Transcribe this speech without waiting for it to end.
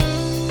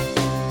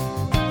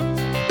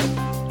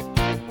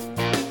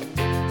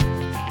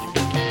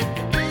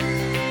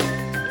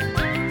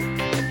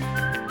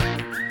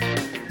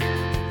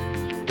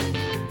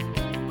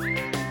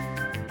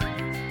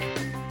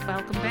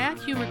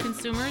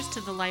listeners,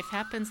 to the Life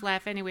Happens,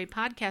 Laugh Anyway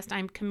podcast.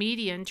 I'm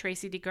comedian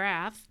Tracy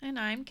DeGraff. And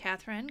I'm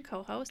Catherine,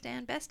 co-host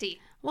and bestie.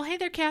 Well, hey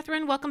there,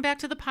 Catherine. Welcome back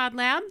to the Pod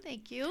Lab.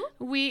 Thank you.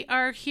 We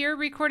are here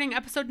recording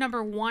episode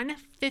number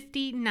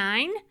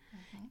 159,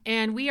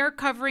 and we are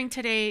covering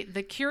today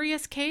the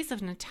curious case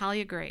of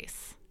Natalia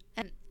Grace.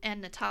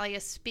 And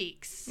Natalia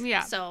speaks.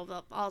 Yeah.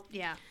 So,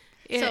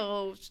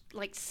 so,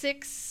 like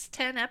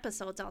 6-10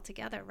 episodes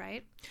altogether,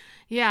 right?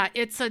 Yeah,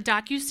 it's a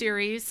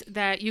docuseries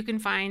that you can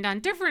find on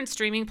different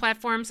streaming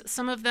platforms.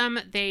 Some of them,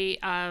 they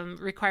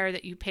require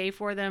that you pay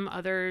for them.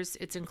 Others,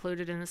 it's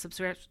included in the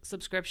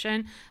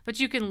subscription. But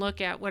you can look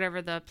at whatever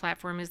the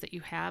platform is that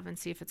you have and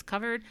see if it's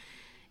covered.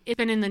 It's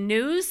been in the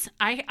news.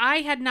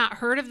 I had not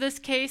heard of this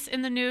case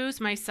in the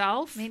news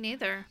myself. Me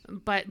neither.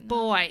 But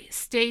boy,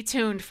 stay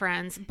tuned,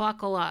 friends.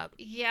 Buckle up.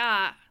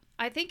 Yeah.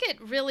 I think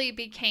it really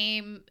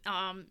became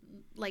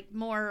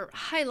more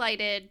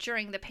highlighted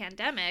during the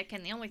pandemic,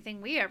 and the only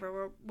thing we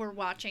ever were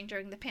watching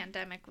during the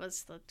pandemic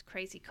was the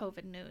crazy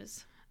COVID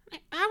news.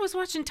 I was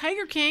watching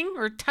Tiger King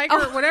or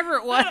whatever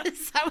it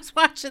was. I was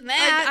watching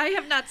that. I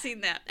have not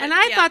seen that. And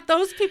I thought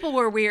those people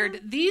were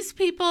weird. These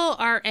people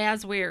are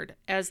as weird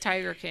as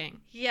Tiger King.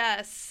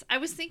 Yes. I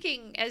was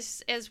thinking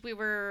as we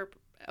were,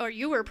 or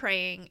you were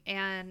praying,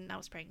 and I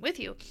was praying with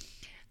you.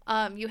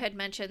 You had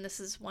mentioned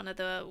this is one of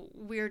the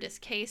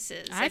weirdest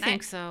cases. I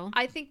think so.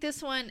 I think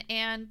this one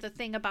and the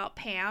thing about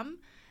Pam,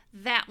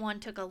 that one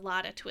took a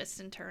lot of twists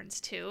and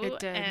turns too. It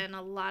did. And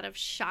a lot of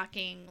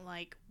shocking,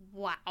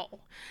 wow.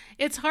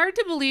 It's hard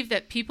to believe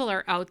that people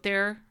are out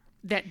there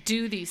that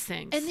do these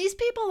things. And these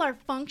people are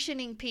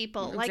functioning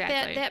people. Exactly.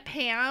 Like that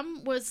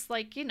Pam was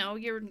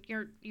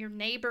your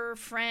neighbor,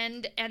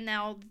 friend, and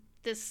now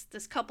this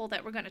couple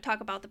that we're going to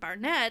talk about, the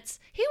Barnetts,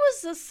 he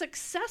was a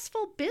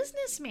successful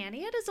businessman.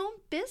 He had his own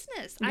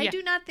business. Yeah. I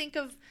do not think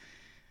of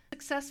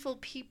successful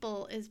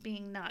people as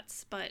being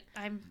nuts, but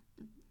I'm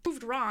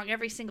proved wrong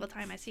every single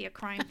time I see a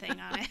crime thing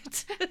on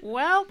it.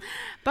 Well,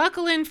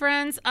 buckle in,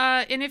 friends.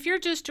 And if you're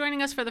just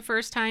joining us for the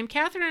first time,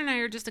 Catherine and I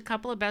are just a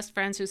couple of best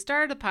friends who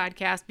started a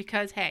podcast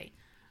because, hey,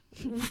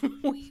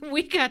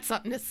 we got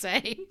something to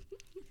say.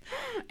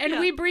 And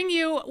we bring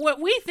you what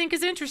we think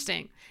is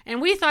interesting. And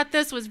we thought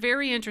this was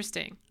very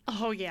interesting.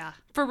 Oh, yeah.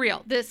 For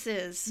real. This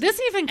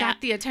even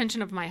got the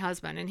attention of my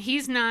husband. And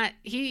he's not,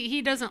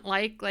 he doesn't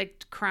like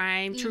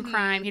crime, true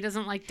crime. He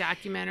doesn't like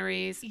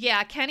documentaries.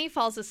 Yeah, Kenny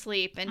falls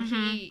asleep. And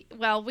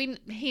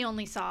he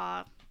only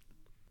saw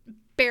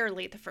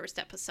barely the first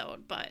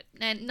episode.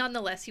 And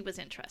nonetheless, he was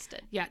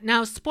interested. Yeah.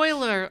 Now,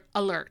 spoiler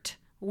alert.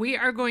 We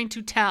are going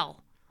to tell.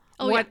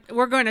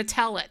 We're going to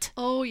tell it.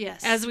 Oh,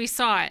 yes. As we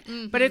saw it.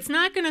 Mm-hmm. But it's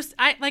not going to,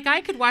 I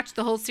could watch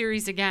the whole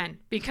series again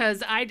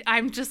because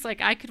I'm just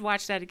like, I could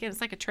watch that again. It's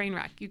like a train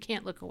wreck. You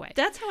can't look away.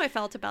 That's how I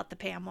felt about the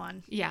Pam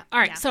one. Yeah. All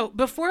right. Yeah. So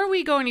before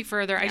we go any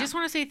further, I just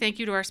want to say thank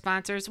you to our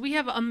sponsors. We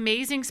have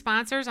amazing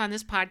sponsors on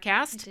this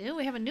podcast. We do.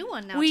 We have a new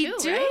one now, we too,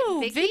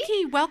 do. Right?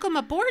 Vicky, welcome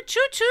aboard.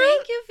 Choo-choo.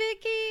 Thank you,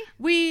 Vicky.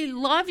 We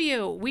love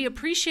you. We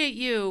appreciate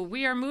you.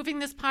 We are moving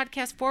this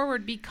podcast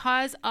forward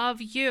because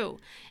of you.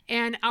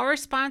 And our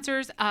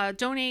sponsors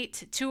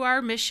donate to our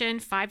mission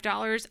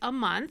 $5 a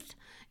month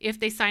if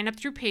they sign up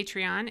through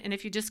Patreon. And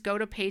if you just go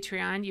to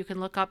Patreon, you can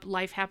look up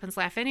Life Happens,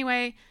 Laugh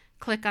Anyway,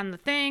 click on the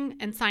thing,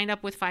 and sign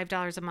up with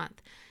 $5 a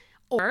month.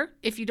 Or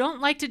if you don't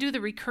like to do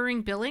the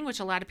recurring billing, which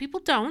a lot of people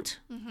don't,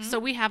 so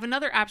we have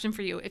another option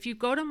for you. If you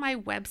go to my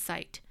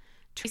website,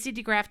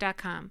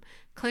 tracydegraff.com,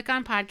 click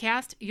on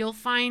podcast, you'll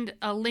find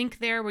a link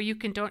there where you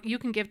can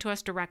give to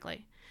us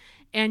directly.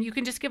 And you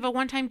can just give a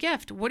one-time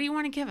gift. What do you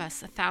want to give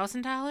us?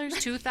 $1,000?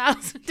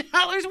 $2,000?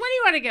 What do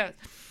you want to give us?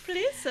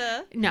 Please,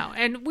 sir. No,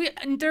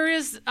 and there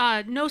is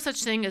no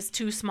such thing as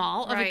too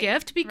small of a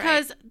gift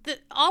because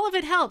all of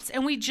it helps.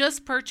 And we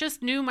just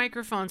purchased new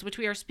microphones, which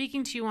we are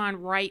speaking to you on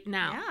right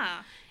now. Yeah.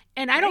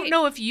 And I don't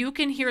know if you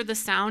can hear the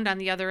sound on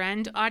the other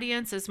end,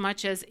 audience, as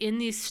much as in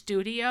the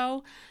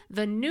studio.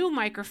 The new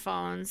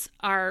microphones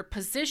are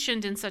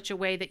positioned in such a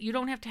way that you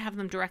don't have to have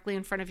them directly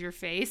in front of your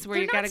face where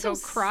you got to go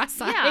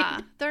cross-eyed.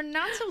 Yeah, they're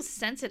not so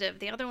sensitive.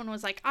 The other one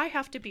was like, I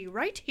have to be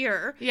right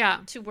here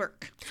to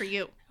work for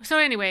you. So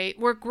anyway,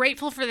 we're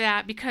grateful for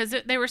that because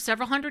they were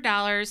several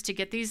 $100s to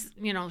get these,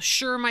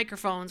 Shure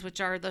microphones,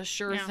 which are the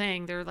Shure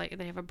thing. They're like,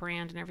 they have a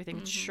brand and everything.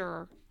 It's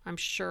Shure. I'm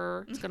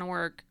sure it's going to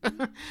work.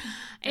 Raise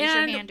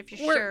your hand if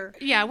you're sure.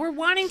 Yeah, we're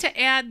wanting to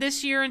add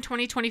this year in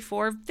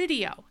 2024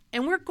 video,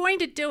 and we're going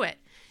to do it.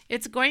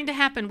 It's going to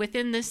happen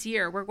within this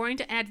year. We're going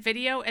to add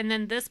video, and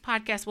then this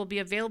podcast will be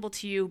available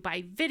to you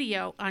by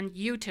video on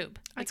YouTube.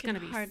 It's going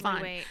to be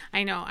fun. Wait.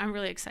 I know. I'm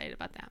really excited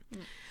about that.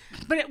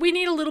 But we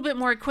need a little bit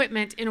more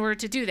equipment in order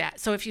to do that.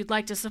 So if you'd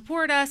like to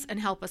support us and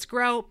help us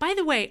grow. By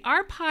the way,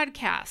 our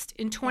podcast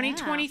in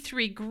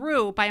 2023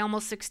 grew by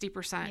almost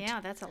 60%.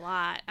 Yeah, that's a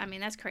lot. I mean,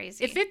 that's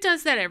crazy. If it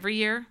does that every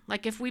year,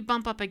 like if we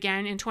bump up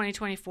again in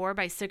 2024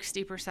 by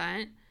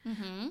 60%,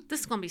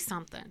 this is going to be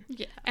something.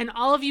 Yeah. And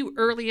all of you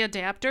early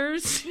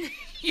adapters,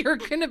 you're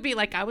going to be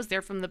like, I was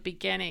there from the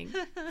beginning.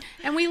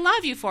 And we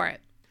love you for it.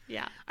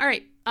 Yeah. All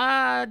right.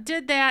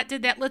 Did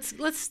that.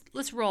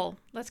 Let's roll.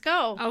 Let's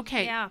go.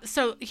 Okay. Yeah.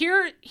 So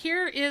here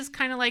is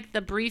kind of like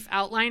the brief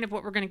outline of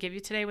what we're going to give you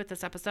today with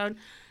this episode.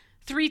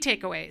 3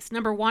 takeaways.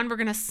 Number 1, we're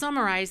going to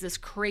summarize this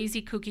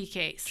crazy kooky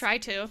case. Try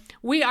to.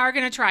 We are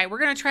going to try. We're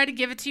going to try to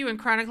give it to you in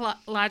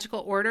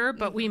chronological order,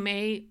 but we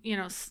may,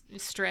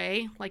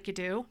 stray like you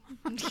do.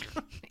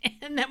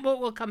 And then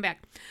we'll come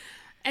back.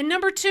 And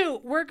number 2,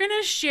 we're going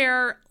to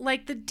share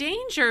like the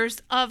dangers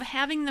of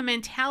having the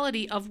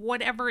mentality of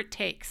whatever it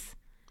takes.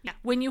 Yeah.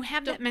 When you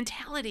have that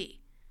mentality.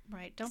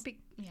 Right. Don't be,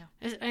 yeah.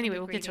 Anyway,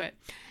 we'll get to it.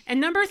 And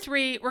number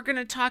 3, we're going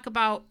to talk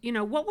about,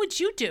 what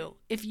would you do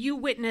if you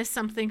witnessed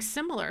something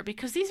similar?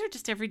 Because these are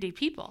just everyday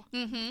people,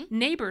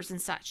 neighbors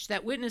and such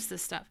that witness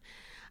this stuff.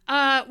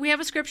 We have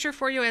a scripture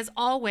for you as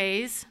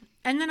always,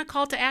 and then a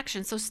call to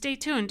action. So stay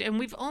tuned. And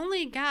we've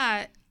only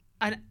got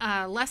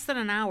less than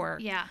an hour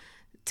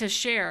to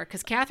share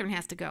because Catherine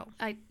has to go.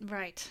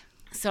 Right.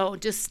 So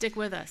just stick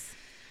with us.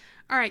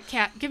 All right,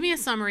 Kat, give me a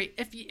summary.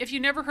 If you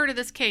never heard of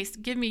this case,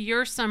 give me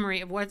your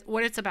summary of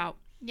what it's about.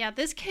 Yeah,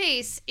 this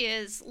case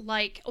is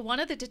like one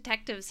of the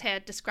detectives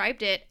had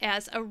described it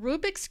as a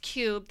Rubik's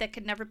Cube that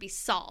could never be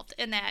solved.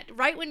 And that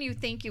right when you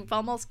think you've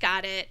almost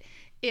got it,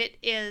 it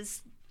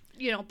is,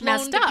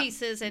 blown to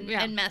pieces and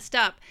messed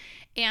up.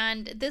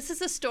 And this is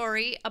a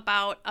story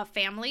about a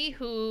family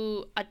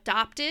who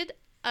adopted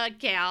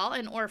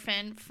an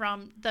orphan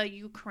from the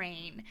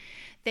Ukraine.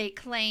 They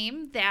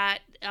claim that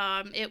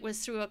it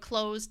was through a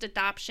closed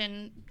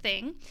adoption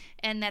thing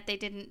and that they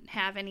didn't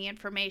have any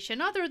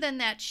information other than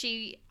that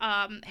she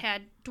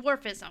had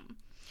dwarfism.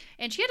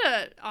 And she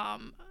had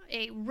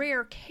a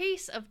rare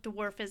case of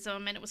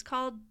dwarfism, and it was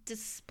called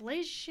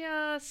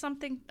dysplasia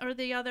something or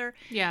the other.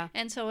 Yeah.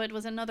 And so it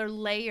was another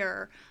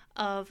layer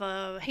of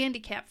a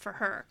handicap for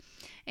her.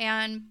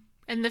 And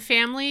the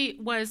family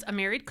was a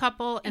married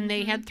couple, and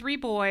they had 3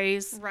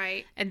 boys.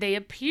 Right. And they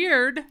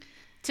appeared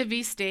to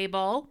be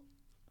stable.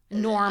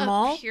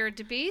 Normal. Appeared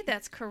to be,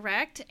 that's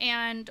correct.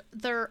 And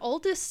their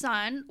oldest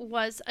son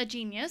was a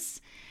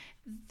genius.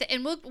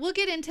 And we'll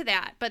get into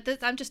that, but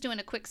I'm just doing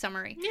a quick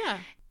summary. Yeah.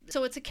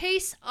 So it's a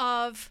case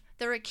of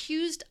they're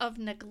accused of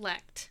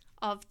neglect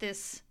of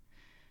this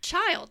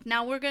child.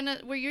 Now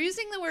we're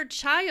using the word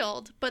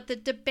child, but the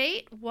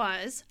debate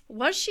was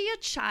she a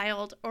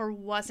child or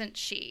wasn't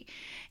she?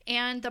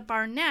 And the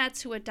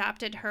Barnetts who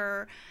adopted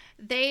her,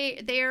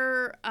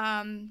 their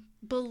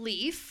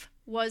belief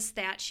was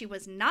that she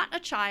was not a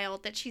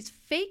child, that she's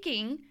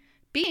faking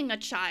being a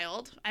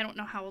child. I don't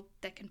know how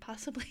that can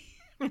possibly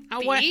be.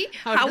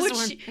 How would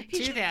she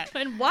do that?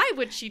 And why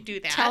would she do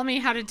that? Tell me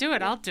how to do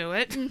it. I'll do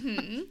it.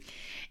 Mm-hmm.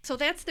 So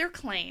that's their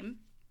claim.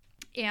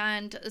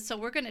 And so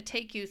we're going to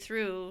take you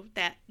through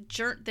that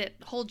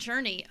whole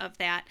journey of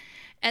that.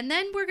 And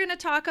then we're going to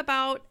talk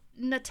about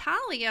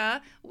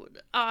Natalia,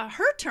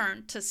 her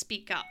turn to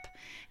speak up.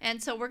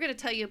 And so we're going to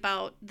tell you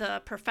about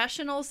the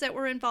professionals that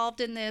were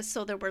involved in this.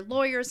 So there were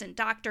lawyers and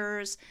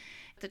doctors,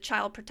 the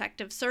Child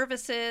Protective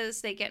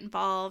Services, they get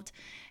involved,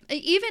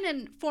 even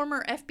a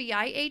former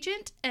FBI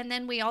agent. And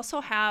then we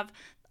also have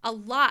a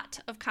lot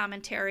of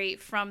commentary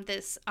from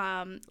this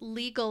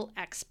legal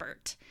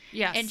expert.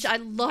 Yes. And I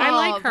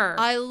like her.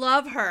 I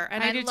love her.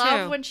 And I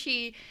love too.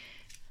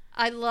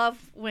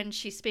 when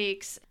she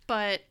speaks,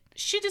 but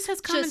she just has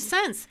common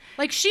sense.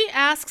 Like, she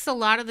asks a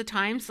lot of the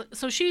times.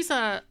 So she's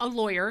a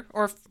lawyer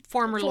or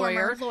former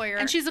lawyer.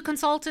 And she's a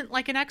consultant,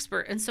 like an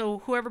expert. And so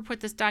whoever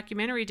put this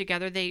documentary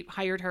together, they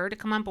hired her to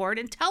come on board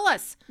and tell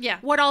us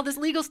what all this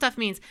legal stuff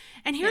means.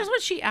 And here's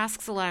what she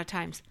asks a lot of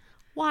times.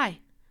 Why?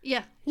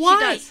 Yeah. Why? She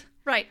does.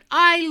 Right.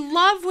 I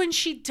love when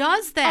she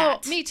does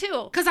that. Oh, me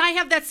too. Because I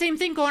have that same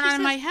thing going on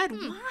in my head.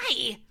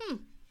 Why?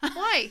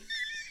 Why?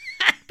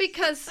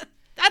 Because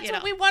that's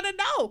what we want to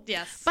know.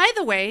 Yes. By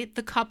the way,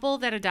 the couple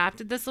that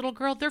adopted this little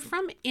girl, they're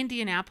from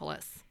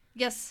Indianapolis.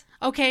 Yes.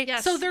 Okay.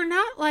 Yes. So they're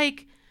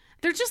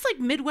just like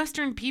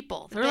Midwestern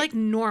people. They're like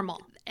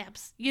normal.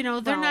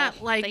 They're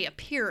not like. They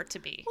appear to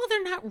be. Well,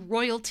 they're not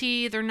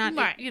royalty. They're not,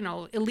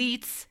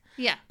 elites.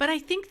 Yeah. But I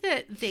think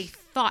that they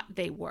thought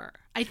they were.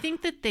 I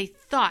think that they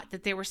thought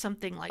that they were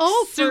something like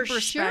super for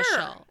sure.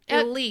 Special,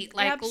 elite.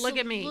 Like, look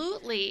at me.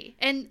 Absolutely.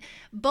 And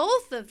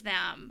both of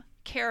them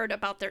cared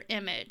about their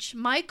image.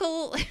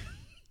 Michael,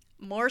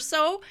 more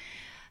so,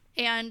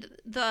 and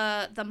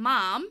the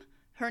mom,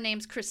 her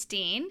name's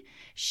Christine.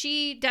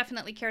 She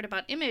definitely cared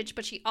about image,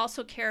 but she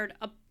also cared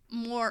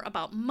more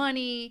about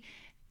money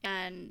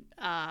and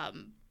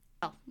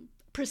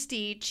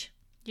prestige.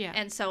 Yeah.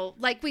 And so,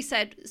 like we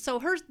said,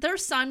 so their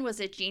son was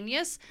a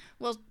genius.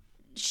 Well,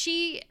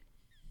 she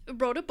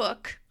wrote a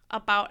book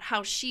about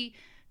how she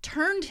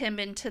turned him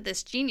into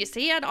this genius.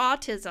 He had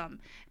autism,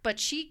 but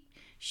she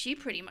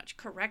pretty much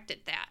corrected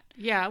that.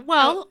 Yeah,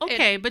 well, Oh,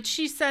 okay, but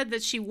she said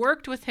that she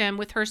worked with him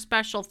with her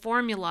special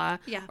formula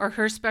Yeah. or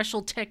her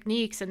special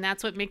techniques, and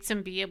that's what makes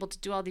him be able to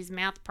do all these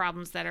math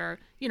problems that are,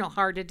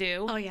 hard to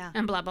do. Oh, yeah.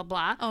 And blah, blah,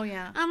 blah. Oh,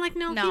 yeah. I'm like,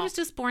 no, he No. was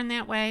just born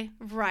that way.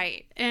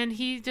 Right. And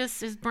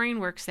his brain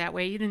works that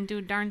way. You didn't do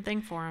a darn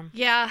thing for him.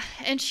 Yeah,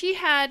 and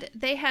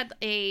they had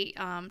a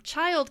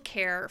child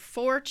care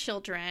for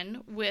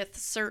children with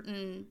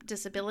certain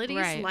disabilities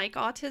Right. like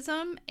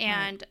autism,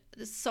 and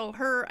so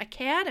her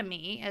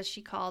academy, as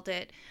she called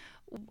it,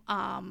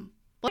 well,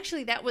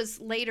 actually that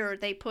was later.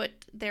 They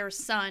put their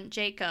son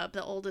Jacob,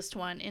 the oldest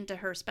one, into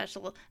her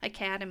special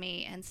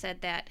academy and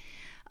said that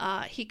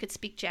he could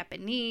speak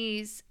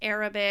Japanese,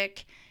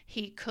 Arabic.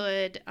 He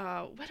could.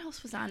 What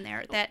else was on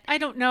there? That I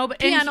don't know, but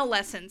piano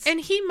lessons. And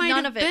he might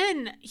None have of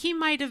it. he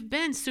might have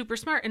been super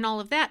smart and all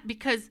of that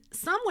because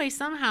some way,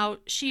 somehow,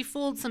 she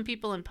fooled some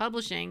people in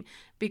publishing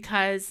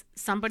because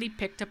somebody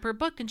picked up her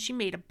book and she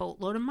made a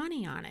boatload of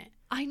money on it.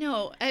 I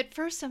know. At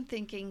first, I'm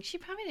thinking she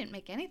probably didn't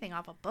make anything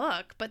off a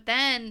book, but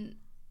then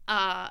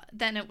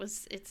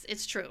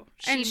it's true.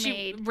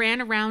 She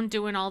ran around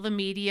doing all the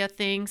media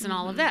things and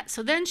all of that.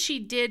 So then she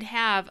did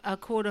have a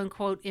quote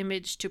unquote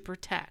image to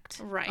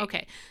protect. Right.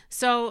 Okay.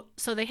 So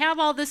they have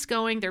all this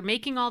going. They're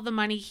making all the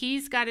money.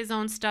 He's got his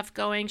own stuff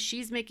going.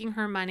 She's making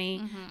her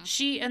money.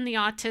 She and the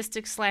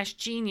autistic /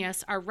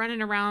 genius are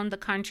running around the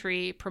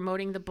country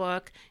promoting the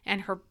book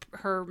and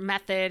her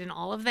method and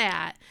all of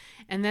that.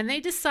 And then they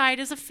decide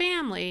as a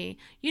family,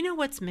 you know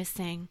what's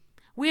missing?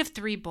 We have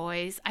 3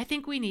 boys. I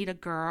think we need a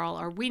girl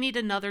or we need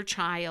another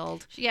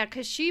child. Yeah,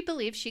 because she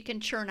believes she can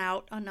churn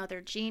out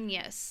another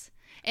genius.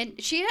 And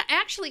she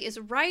actually is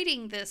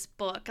writing this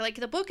book.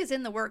 Like, the book is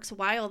in the works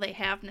while they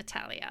have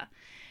Natalia.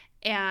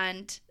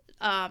 And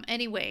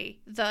anyway,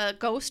 the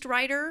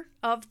ghostwriter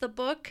of the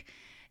book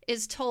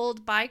is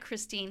told by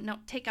Christine, no,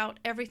 take out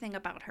everything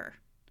about her.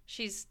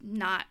 She's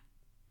not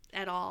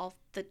at all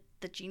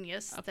the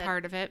genius.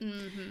 Part of it.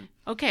 Mm-hmm.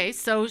 Okay,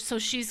 so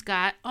she's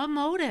got a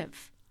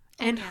motive.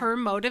 And her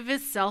motive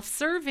is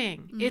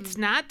self-serving. It's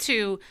not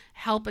to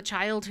help a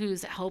child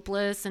who's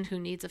helpless and who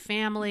needs a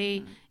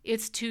family.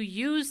 It's to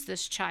use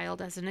this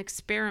child as an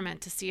experiment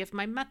to see if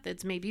my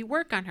methods maybe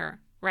work on her,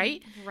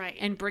 right? Right.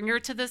 And bring her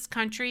to this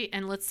country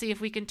and let's see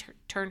if we can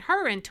turn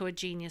her into a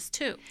genius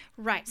too.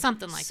 Right.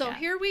 Something like that. So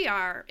here we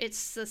are.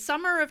 It's the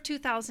summer of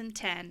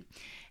 2010,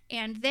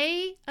 and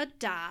they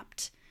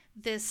adopt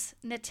this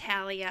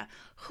Natalia,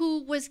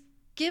 who was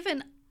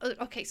given...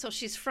 Okay, so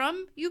she's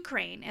from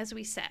Ukraine, as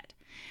we said.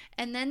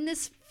 And then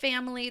this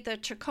family, the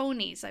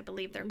Cicconi's, I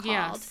believe they're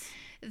called, Yes.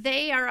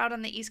 They are out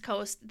on the East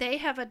Coast. They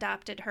have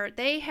adopted her.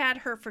 They had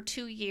her for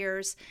 2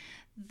 years.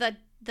 The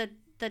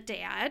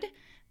dad,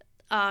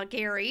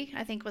 Gary,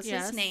 I think was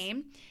his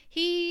name,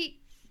 he,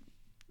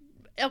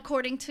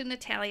 according to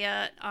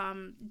Natalia,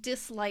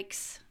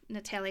 dislikes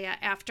Natalia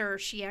after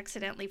she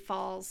accidentally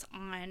falls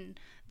on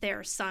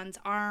their son's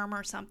arm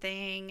or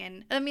something.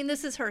 And I mean,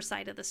 this is her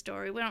side of the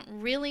story. We don't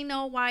really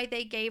know why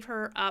they gave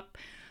her up,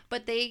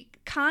 but they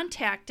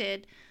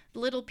contacted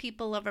Little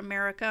People of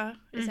America.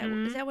 Is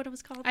that what it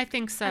was called? I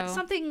think so.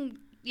 Something,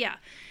 yeah.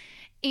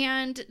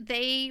 And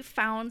they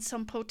found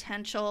some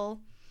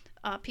potential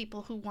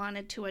people who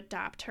wanted to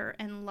adopt her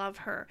and love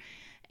her.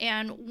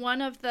 And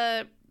one of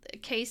the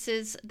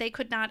cases, they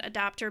could not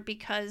adopt her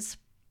because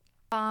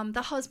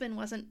the husband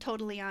wasn't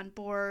totally on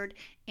board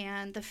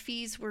and the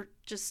fees were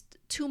just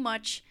too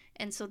much,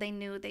 and so they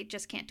knew they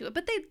just can't do it.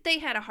 But they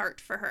had a heart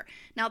for her.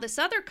 Now, this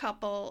other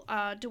couple,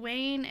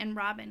 Dwayne and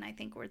Robin, I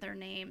think were their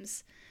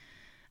names.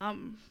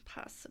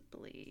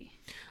 Possibly.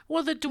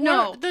 Well, the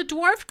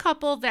dwarf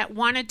couple that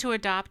wanted to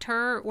adopt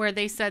her, where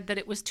they said that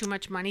it was too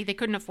much money, they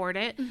couldn't afford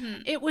it.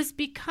 It was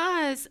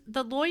because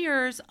the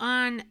lawyers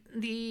on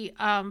the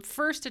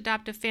first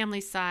adoptive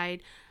family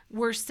side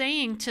were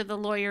saying to the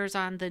lawyers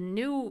on the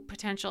new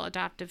potential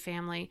adoptive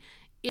family,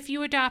 if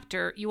you adopt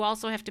her, you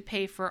also have to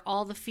pay for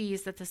all the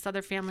fees that this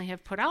other family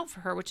have put out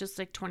for her, which is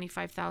like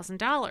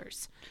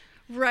 $25,000.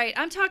 Right.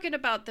 I'm talking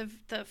about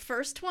the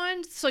first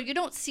one. So you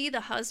don't see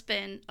the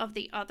husband of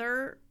the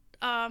other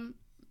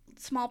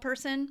small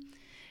person.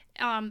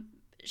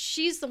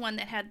 She's the one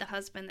that had the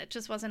husband that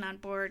just wasn't on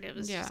board. It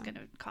was just going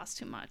to cost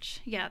too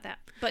much. Yeah, that.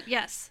 But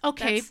yes.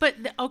 Okay,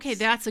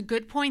 that's a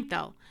good point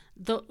though.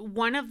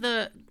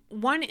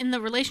 One in the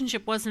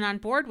relationship wasn't on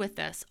board with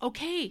this.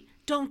 Okay,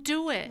 don't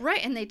do it. Right,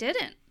 and they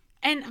didn't.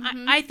 And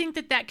I think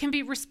that can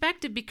be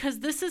respected because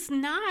this is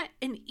not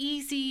an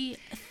easy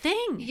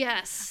thing.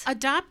 Yes.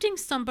 Adopting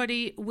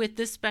somebody with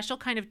this special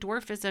kind of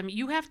dwarfism,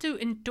 you have to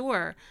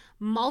endure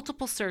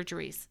multiple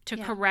surgeries to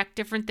correct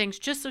different things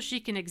just so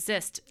she can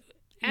exist.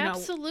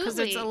 Absolutely. Because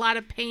it's a lot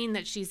of pain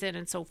that she's in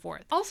and so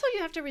forth. Also, you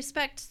have to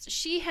respect,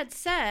 she had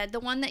said, the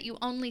one that you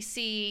only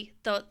see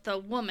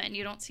the woman,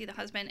 you don't see the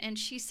husband, and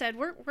she said,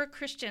 we're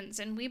Christians,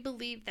 and we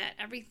believe that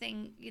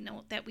everything,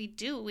 that we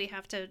do, we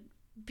have to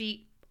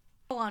be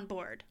all on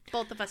board,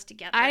 both of us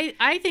together.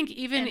 I think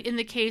even in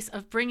the case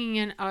of bringing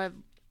in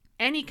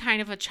any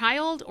kind of a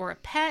child or a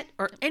pet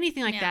or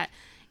anything like that,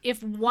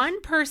 if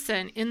one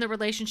person in the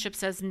relationship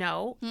says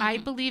no, I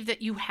Mm-hmm. believe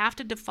that you have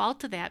to default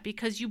to that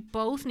because you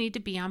both need to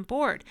be on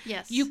board.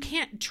 Yes. You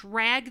can't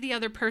drag the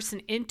other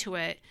person into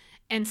it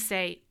and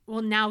say,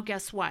 well, now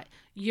guess what?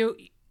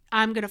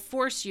 I'm going to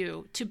force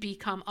you to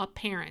become a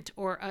parent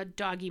or a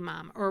doggy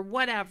mom or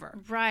whatever.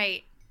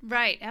 Right.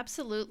 Right.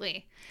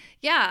 Absolutely.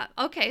 Yeah.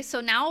 Okay.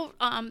 So now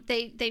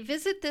they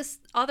visit this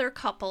other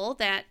couple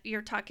that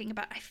you're talking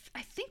about.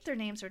 I think their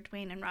names are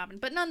Dwayne and Robin,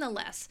 but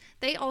nonetheless,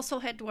 they also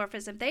had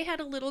dwarfism. They had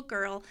a little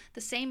girl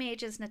the same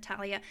age as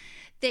Natalia.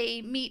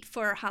 They meet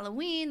for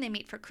Halloween. They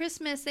meet for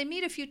Christmas. They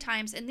meet a few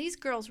times, and these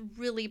girls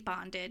really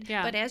bonded.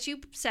 Yeah. But as you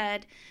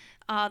said,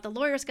 the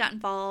lawyers got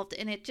involved,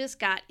 and it just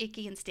got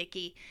icky and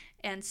sticky,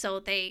 and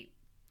so they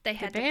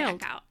had to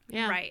bailed. back out.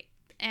 Yeah. Right.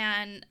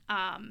 And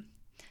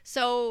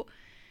so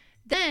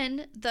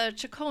then the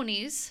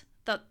Chaconi's,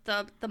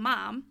 the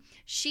mom,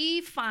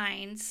 she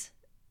finds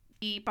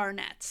the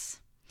Barnetts.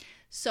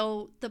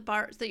 So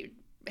they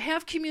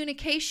have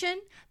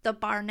communication. The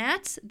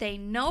Barnetts, they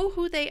know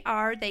who they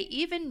are. They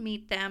even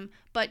meet them.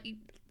 But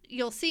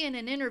you'll see in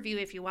an interview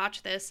if you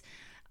watch this,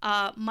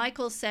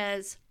 Michael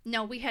says,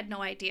 "No, we had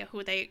no idea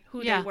who they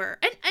were."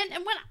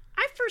 And when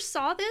I first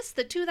saw this,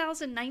 the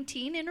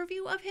 2019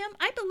 interview of him,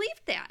 I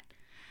believed that.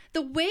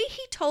 The way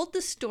he told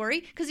the story,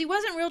 because he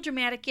wasn't real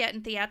dramatic yet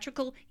and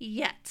theatrical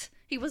yet.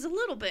 He was a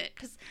little bit,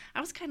 because I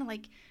was kind of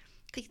like,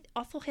 he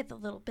also had a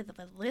little bit of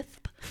a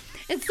lisp.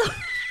 And so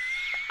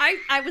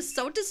I was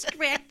so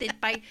distracted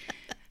by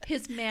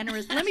his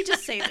mannerism. Let me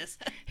just say this.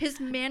 His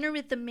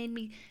mannerism made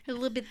me a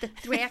little bit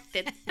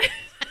distracted.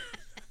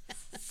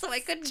 So I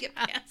couldn't get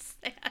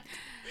past that.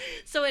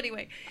 So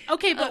anyway.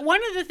 Okay, but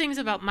one of the things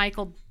about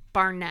Michael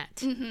Barnett,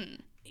 Mm-hmm.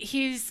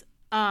 he's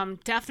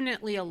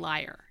definitely a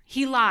liar.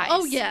 He lies.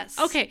 Oh, yes.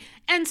 Okay.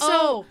 And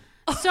so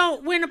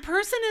so when a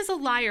person is a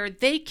liar,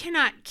 they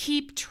cannot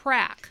keep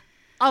track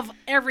of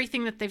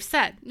everything that they've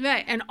said.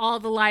 Right. And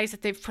all the lies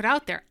that they've put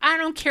out there. I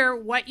don't care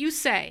what you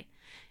say.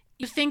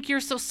 You think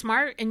you're so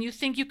smart and you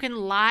think you can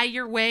lie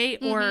your way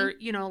or,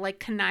 like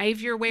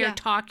connive your way or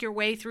talk your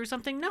way through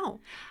something?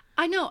 No.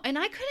 I know, and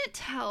I couldn't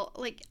tell.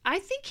 Like, I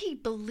think he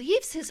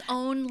believes his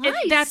own lies.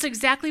 That's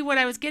exactly what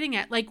I was getting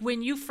at. Like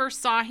when you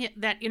first saw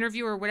that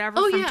interview or whatever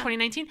from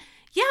 2019.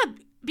 Yeah,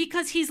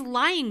 because he's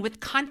lying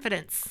with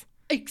confidence.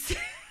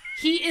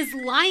 He is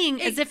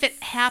lying as if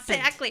it happened.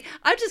 Exactly.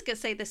 I'm just going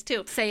to say this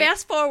too.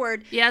 Fast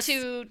forward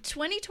to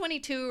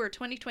 2022 or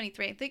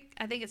 2023. I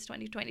think it's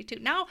 2022.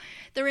 Now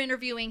they're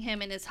interviewing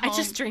him in his home. I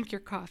just drank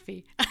your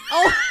coffee.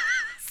 Oh,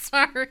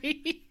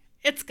 sorry.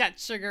 It's got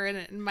sugar in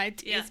it and my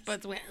taste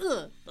buds went,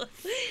 ugh.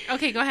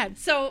 Okay, go ahead.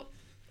 So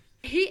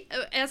he,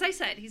 as I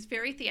said, he's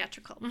very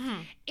theatrical.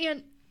 Mm-hmm.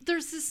 And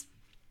there's this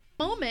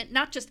moment,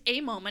 not just a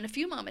moment, a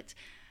few moments,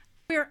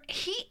 where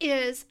he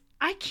is,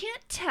 I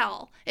can't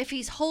tell if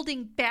he's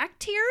holding back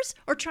tears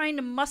or trying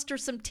to muster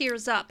some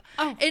tears up.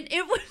 Oh. And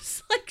it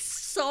was like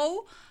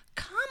so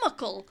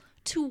comical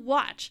to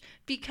watch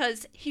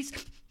because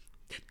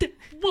the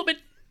woman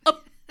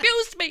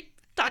abused me,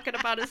 talking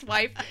about his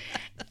wife.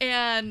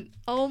 And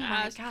oh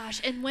my gosh.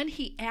 And when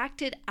he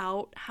acted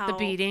out how the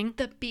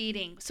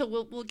beating. So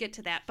we'll get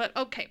to that. But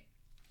okay.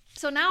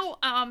 So now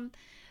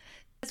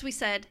as we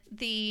said,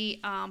 the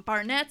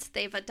Barnetts,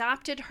 they've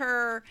adopted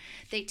her.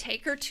 They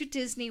take her to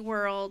Disney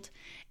World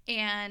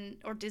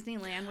or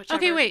Disneyland, whichever.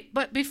 Okay, wait.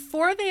 But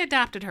before they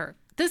adopted her,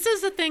 this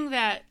is the thing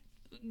that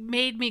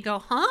made me go,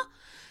 huh?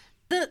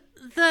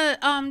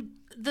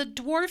 The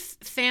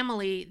dwarf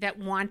family that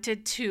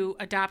wanted to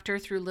adopt her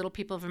through Little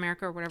People of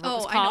America or whatever it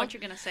was called. I know what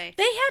you're going to say.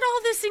 They had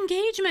all this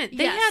engagement.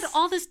 They had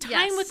all this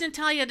time with Yes.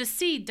 Natalia to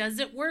see, does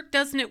it work?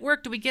 Doesn't it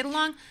work? Do we get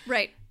along?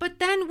 Right. But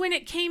then when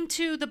it came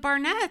to the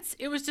Barnetts,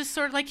 it was just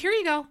sort of like, here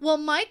you go. Well,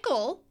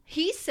 Michael,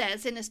 he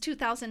says in his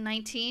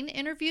 2019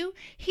 interview,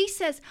 he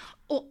says,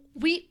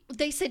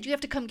 they said you have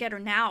to come get her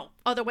now,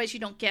 otherwise you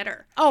don't get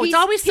her. Oh, it's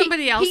always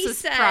somebody else's he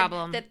said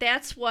problem.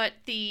 That's what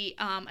the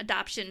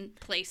adoption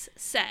place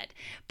said.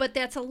 But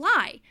that's a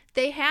lie.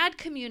 They had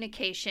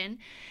communication,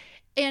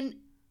 and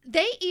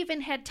they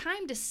even had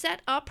time to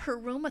set up her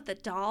room with the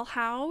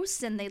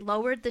dollhouse, and they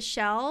lowered the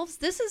shelves.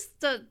 This is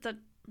the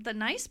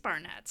nice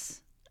Barnetts.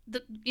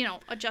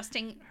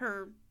 Adjusting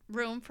her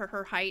room for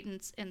her height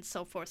and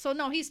so forth. So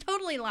no, he's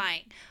totally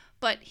lying,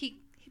 but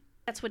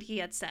that's what he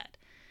had said.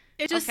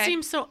 It just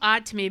seems so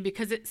odd to me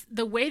because it's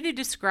the way they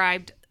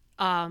described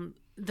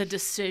the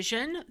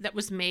decision that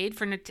was made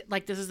for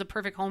like this is the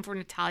perfect home for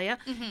Natalia.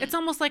 Mm-hmm. It's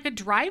almost like a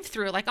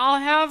drive-through. Like, I'll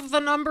have the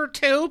number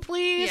 2,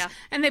 please. Yeah.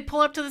 And they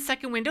pull up to the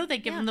second window. They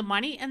give him the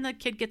money, and the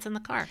kid gets in the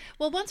car.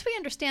 Well, once we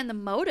understand the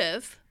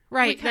motive,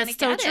 right? That's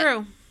so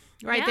true.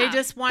 Right? Yeah. They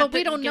just want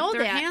to get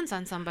their hands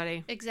on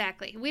somebody.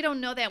 Exactly. We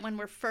don't know that when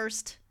we're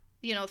first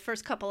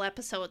couple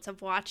eepisodes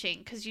of watching,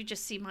 because you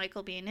just see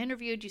Michael being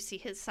interviewed. You see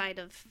his side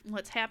of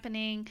what's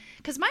happening.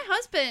 Because my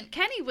husband,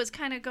 Kenny, was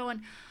kind of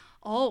going,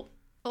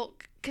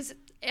 because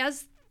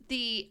as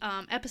the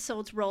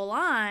episodes roll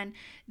on,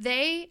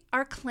 they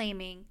are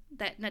claiming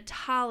that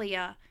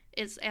Natalia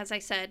is, as I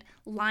said,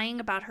 lying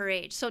about her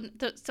age. So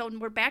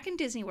we're back in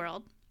Disney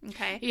World.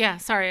 Okay. Yeah,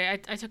 sorry, I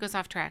took us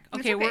off track.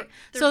 Okay, okay.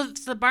 So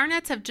the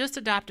Barnetts have just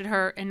adopted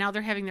her, and now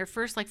they're having their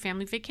first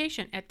family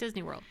vacation at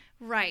Disney World.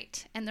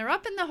 Right. And they're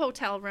up in the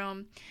hotel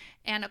room,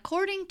 and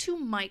according to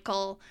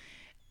Michael,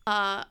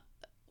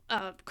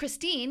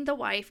 Christine, the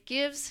wife,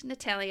 gives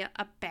Natalia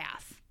a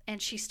bath,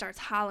 and she starts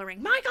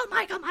hollering, "Michael,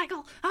 Michael,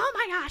 Michael! Oh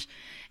my gosh!"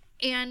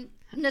 And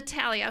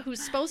Natalia,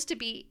 who's supposed to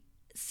be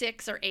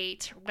 6 or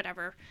 8 or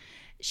whatever,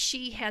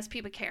 she has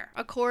pubic hair,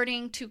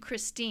 according to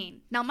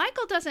Christine. Now,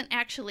 Michael doesn't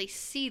actually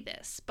see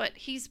this, but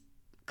he's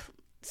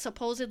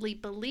supposedly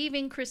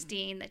believing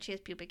Christine that she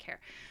has pubic hair.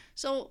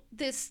 So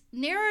this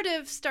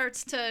narrative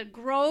starts to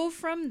grow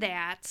from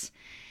that.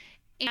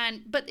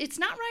 But it's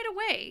not right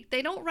away.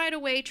 They don't right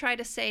away try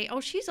to say, oh,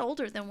 she's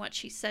older than what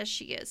she says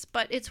she is.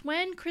 But it's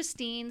when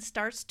Christine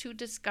starts to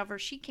discover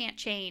she can't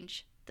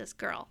change this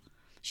girl.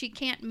 She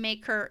can't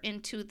make her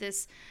into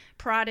this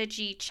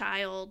prodigy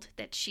child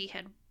that she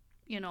had,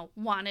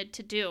 wanted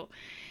to do.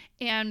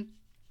 And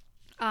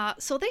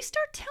so they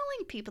start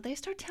telling people, they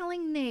start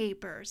telling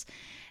neighbors.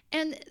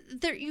 And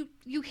there you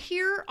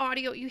hear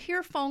audio, you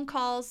hear phone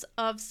calls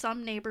of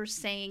some neighbors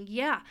saying,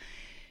 yeah,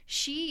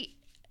 she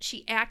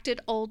acted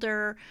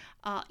older.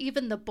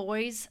 Even the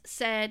boys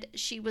said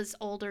she was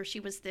older, she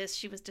was this,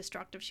 she was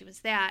destructive, she was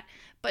that.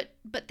 But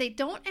they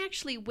don't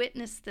actually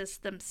witness this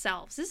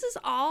themselves. This is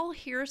all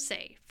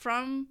hearsay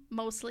from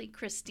mostly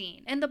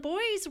Christine. And the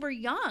boys were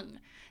young.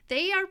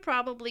 They are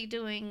probably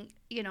doing,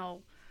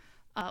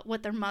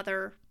 what their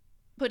mother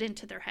put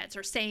into their heads,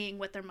 or saying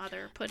what their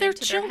mother put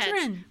into their heads. They're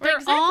children. Right, They're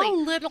exactly.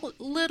 all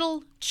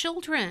little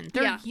children.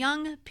 They're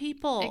young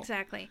people.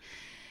 Exactly.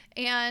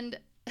 And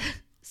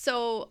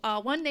so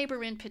one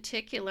neighbor in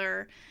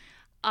particular,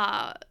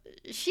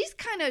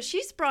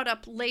 she's brought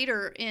up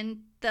later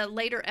in the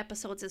later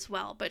episodes as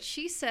well, but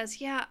she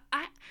says, yeah,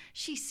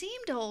 she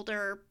seemed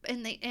older,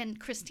 and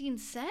Christine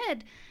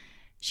said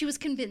she was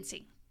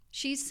convincing.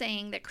 She's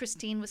saying that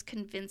Christine was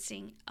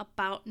convincing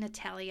about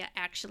Natalia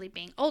actually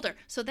being older.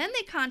 So then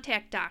they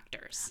contact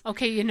doctors.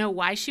 Okay, you know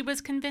why she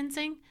was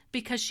convincing?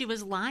 Because she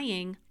was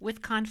lying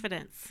with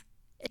confidence.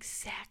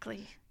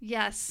 Exactly.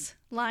 Yes.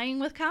 Lying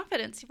with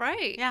confidence.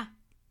 Right. Yeah.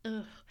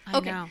 Ugh. I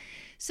know.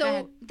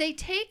 So they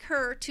take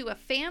her to a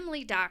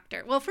family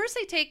doctor. Well, first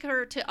they take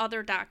her to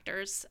other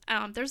doctors.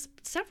 There's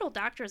several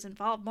doctors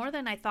involved, more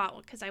than I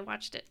thought, because I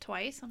watched it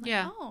twice. I'm like,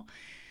 oh.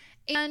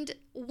 And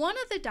one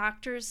of the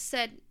doctors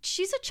said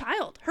she's a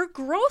child. Her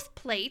growth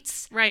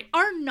plates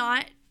are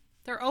not.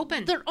 They're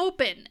open. They're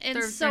open. And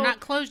they're not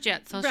closed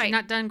yet, so she's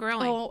not done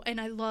growing. Oh,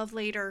 and I love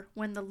later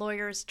when the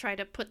lawyers try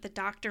to put the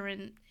doctor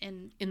in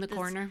the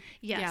corner.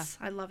 Yes,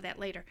 yeah. I love that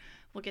later.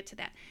 We'll get to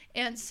that.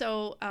 And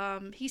so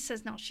he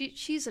says, no,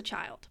 she's a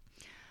child.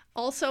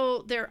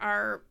 Also, there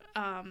are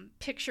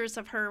pictures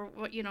of her,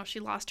 she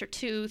lost her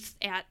tooth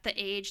at the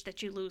age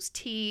that you lose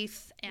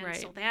teeth. And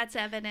so that's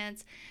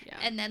evidence. Yeah.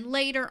 And then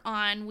later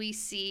on, we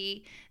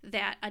see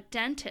that a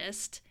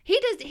dentist, he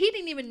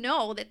didn't even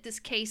know that this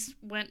case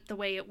went the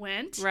way it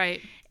went. Right.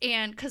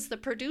 And because the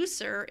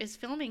producer is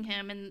filming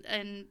him,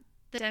 and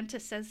the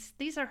dentist says,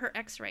 these are her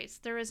x-rays.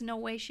 There is no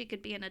way she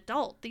could be an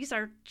adult. These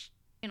are,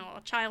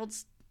 a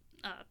child's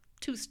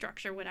tooth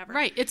structure, whatever.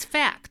 Right. It's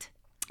fact.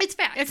 It's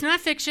fact. It's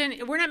not fiction.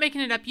 We're not making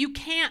it up. You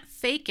can't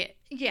fake it.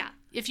 Yeah.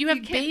 If you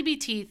have baby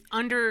teeth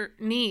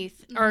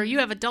underneath, or you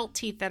have adult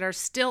teeth that are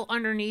still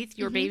underneath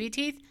your baby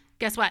teeth,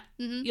 guess what?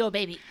 You're a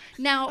baby.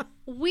 Now,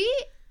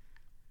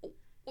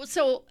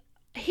 so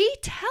he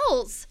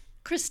tells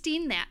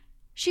Christine that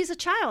she's a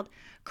child.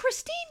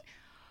 Christine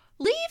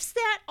leaves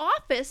that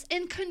office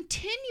and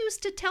continues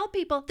to tell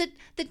people that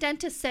the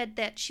dentist said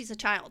that she's a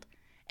child.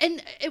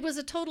 And it was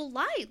a total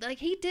lie. Like,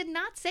 he did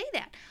not say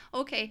that.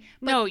 Okay.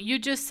 No, you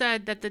just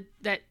said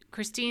that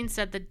Christine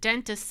said the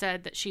dentist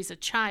said that she's a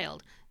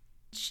child.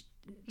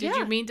 Did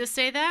you mean to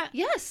say that?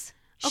 Yes.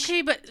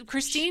 Okay, but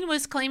Christine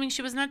was claiming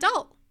she was an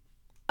adult.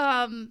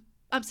 I'm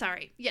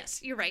sorry. Yes,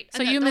 you're right.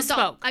 So you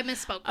misspoke. I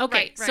misspoke. Okay,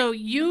 right. So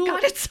you...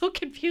 God, it's so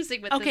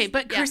confusing with this. Okay,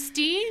 but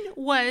Christine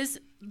was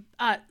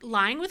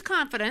lying with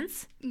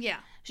confidence. Yeah.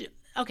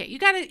 Okay, you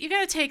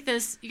gotta take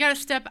this. You gotta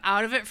step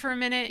out of it for a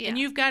minute, and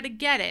you've got to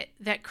get it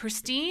that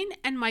Christine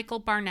and Michael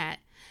Barnett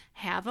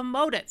have a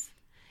motive,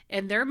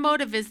 and their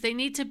motive is they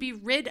need to be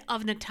rid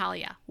of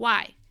Natalia.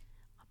 Why?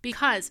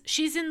 Because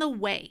she's in the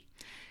way.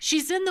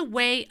 She's in the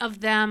way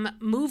of them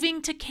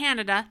moving to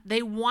Canada.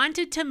 They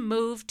wanted to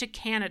move to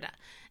Canada.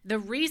 The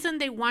reason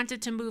they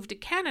wanted to move to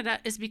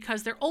Canada is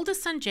because their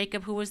oldest son,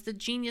 Jacob, who was the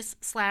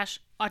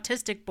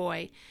genius/autistic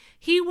boy,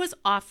 he was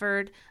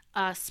offered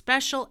a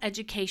special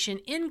education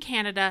in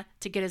Canada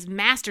to get his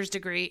master's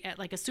degree at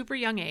a super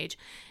young age,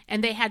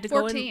 and they had to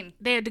 14.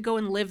 They had to go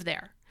and live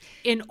there.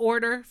 In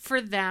order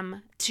for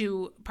them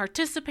to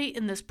participate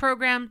in this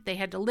program, they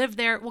had to live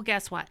there. Well,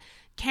 guess what?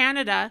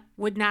 Canada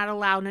would not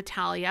allow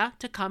Natalia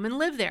to come and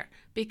live there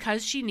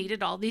because she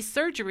needed all these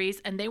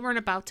surgeries, and they weren't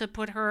about to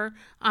put her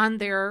on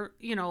their,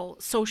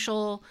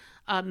 social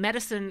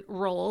medicine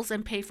rolls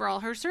and pay for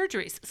all her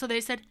surgeries. So they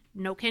said,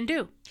 no can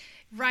do.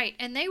 Right.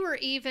 And they were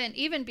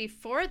even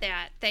before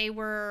that, they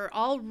were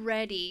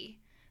already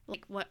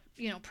like, what,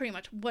 pretty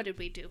much, what did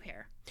we do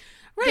here?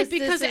 Right,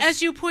 because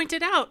as you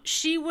pointed out,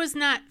 she was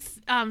not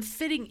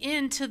fitting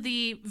into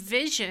the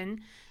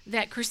vision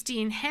that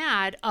Christine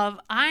had of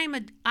I'm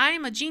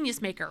a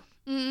genius maker.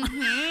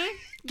 Mm-hmm.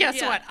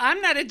 Guess what?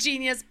 I'm not a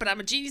genius, but I'm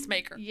a genius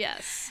maker.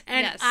 Yes.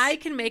 And I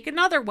can make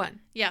another one.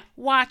 Yeah.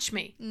 Watch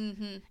me.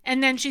 Mm-hmm.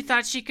 And then she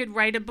thought she could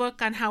write a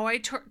book on how I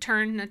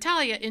turned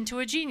Natalia into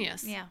a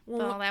genius. Yeah.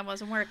 Well, that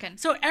wasn't working.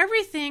 So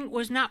everything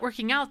was not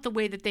working out the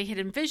way that they had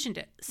envisioned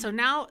it. So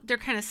now they're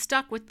kind of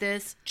stuck with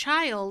this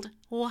child.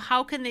 Well,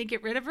 how can they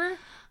get rid of her?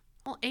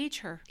 Well, age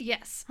her.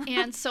 Yes.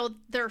 And so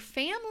their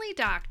family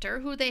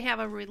doctor, who they have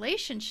a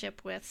relationship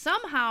with,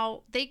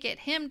 somehow they get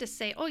him to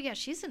say, oh, yeah,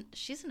 she's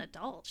an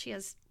adult. She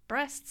has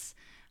breasts.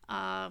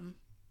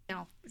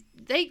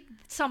 They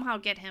somehow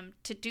get him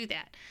to do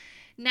that.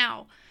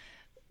 Now,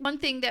 one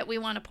thing that we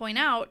want to point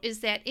out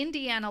is that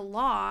Indiana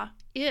law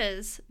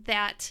is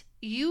that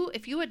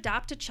if you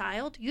adopt a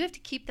child, you have to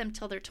keep them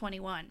till they're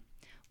 21.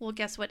 Well,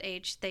 guess what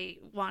age they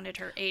wanted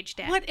her aged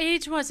at? What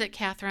age was it,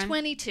 Catherine?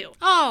 22.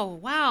 Oh,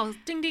 wow.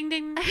 Ding, ding,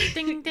 ding,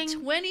 ding, ding.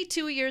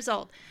 22 years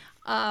old.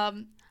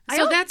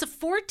 So that's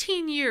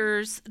 14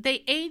 years.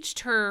 They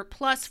aged her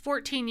plus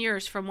 14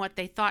 years from what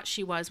they thought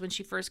she was when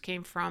she first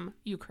came from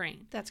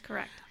Ukraine. That's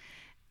correct.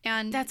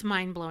 And that's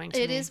mind-blowing to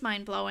me. It is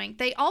mind-blowing.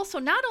 They also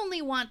not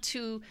only want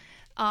to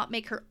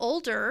make her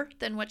older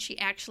than what she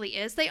actually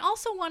is, they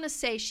also want to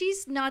say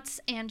she's nuts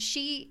and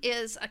she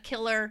is a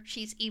killer.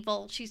 She's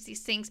evil. She's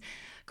these things.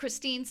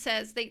 Christine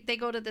says they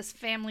go to this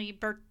family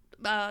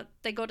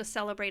they go to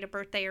celebrate a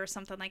birthday or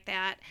something like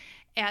that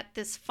at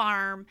this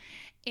farm,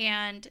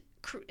 and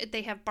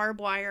they have barbed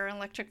wire and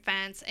electric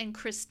fence, and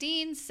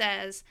Christine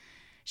says,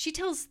 she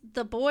tells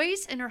the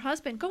boys and her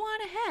husband, go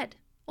on ahead.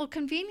 Well,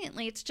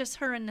 conveniently, it's just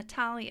her and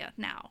Natalia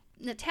now.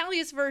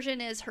 Natalia's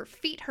version is her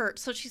feet hurt,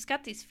 so she's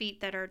got these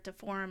feet that are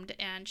deformed,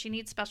 and she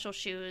needs special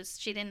shoes.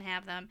 She didn't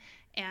have them,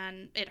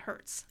 and it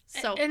hurts.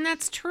 And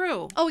that's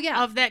true. Oh,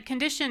 yeah. Of that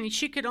condition,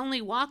 she could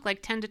only walk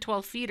like 10 to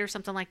 12 feet or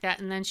something like that,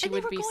 and then she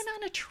would be... And they were going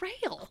on a trail.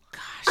 Oh,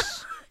 gosh.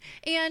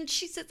 And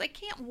she says, I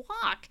can't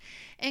walk.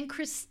 And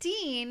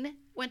Christine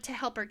went to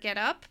help her get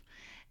up,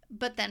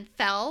 but then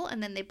fell,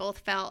 and then they both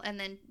fell, and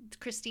then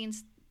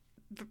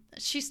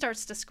she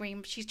starts to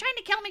scream, she's trying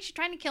to kill me, she's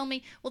trying to kill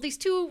me. Well, these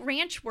two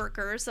ranch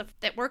workers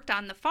that worked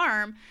on the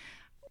farm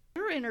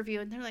were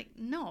interviewed, and they're like,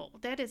 no,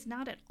 that is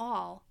not at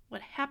all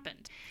what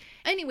happened.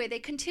 Anyway, they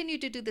continue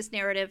to do this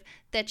narrative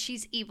that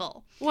she's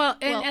evil. Well,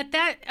 at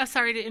that,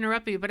 sorry to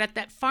interrupt you, but at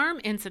that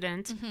farm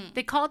incident,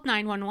 they called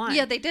 911.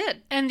 Yeah, they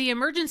did. And the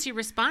emergency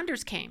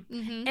responders came.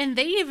 Mm-hmm. And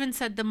they even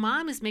said the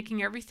mom is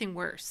making everything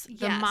worse.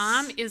 The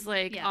mom is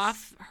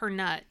off her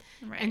nut.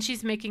 Right. And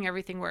she's making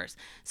everything worse.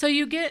 So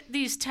you get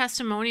these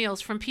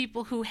testimonials from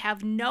people who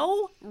have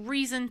no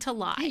reason to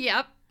lie.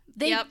 Yep.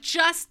 They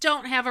just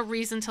don't have a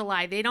reason to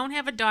lie. They don't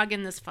have a dog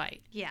in this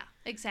fight. Yeah,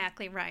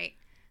 exactly right.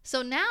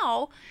 So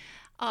now...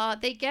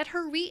 they get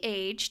her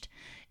re-aged.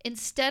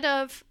 Instead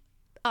of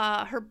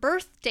her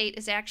birth date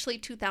is actually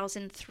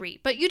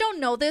 2003. But you don't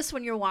know this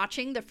when you're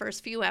watching the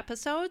first few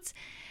episodes.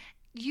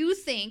 You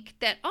think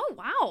that, oh,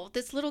 wow,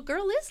 this little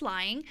girl is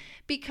lying,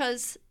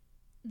 because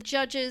the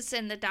judges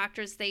and the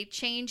doctors, they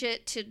change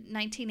it to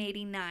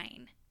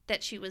 1989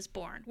 that she was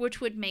born, which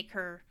would make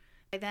her,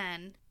 by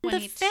then, 22.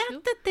 The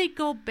fact that they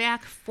go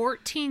back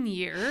 14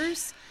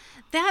 years,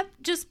 that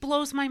just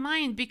blows my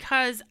mind,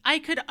 because I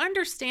could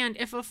understand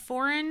if a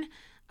foreign...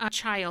 a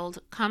child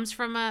comes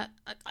from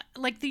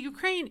like the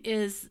Ukraine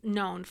is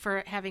known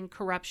for having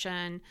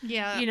corruption,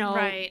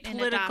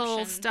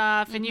 political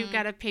stuff, and you've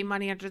got to pay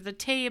money under the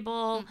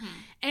table,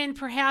 and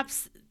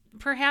perhaps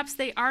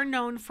they are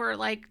known for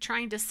like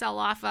trying to sell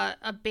off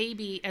a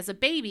baby as a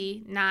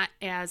baby, not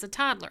as a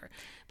toddler.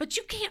 But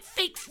you can't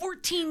fake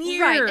 14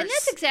 years. Right, and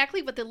that's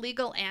exactly what the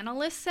legal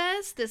analyst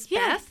says,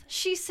 Beth.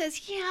 She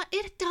says, yeah,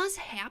 it does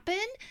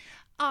happen.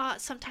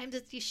 Sometimes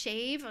you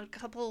shave a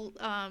couple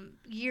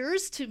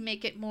years to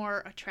make it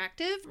more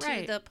attractive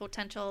to the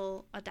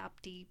potential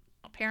adoptee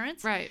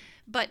parents. Right.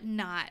 But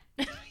not.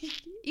 How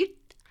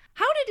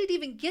did it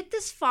even get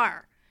this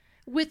far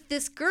with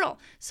this girl?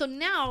 So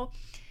now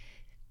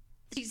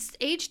she's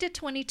aged at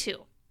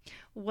 22.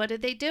 What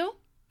did they do?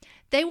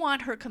 They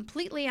want her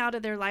completely out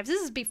of their lives.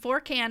 This is before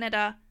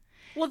Canada.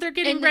 Well, they're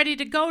getting ready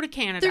to go to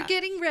Canada. They're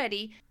getting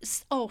ready.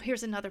 Oh,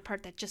 here's another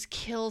part that just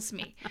kills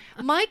me.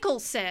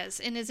 Michael says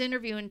in his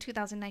interview in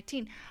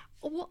 2019,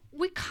 well,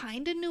 we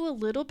kind of knew a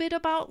little bit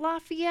about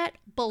Lafayette.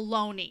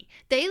 Baloney.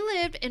 They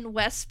lived in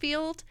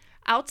Westfield,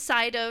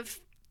 outside of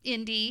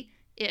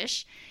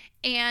Indy-ish,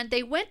 and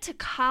they went to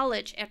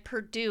college at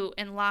Purdue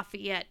in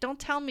Lafayette. Don't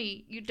tell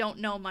me you don't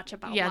know much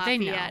about Lafayette. They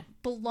know.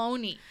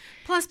 Baloney.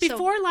 Plus,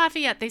 before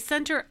Lafayette, they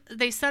set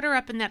her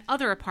up in that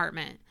other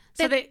apartment.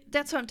 So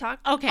that's what I'm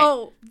talking. Okay.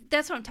 Oh,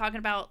 that's what I'm talking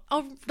about.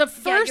 Oh, the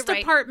first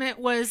apartment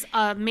was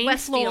a main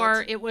Westfield.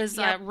 Floor. It was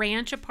a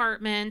ranch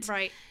apartment.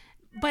 Right.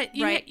 But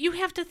you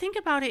have to think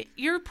about it.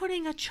 You're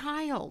putting a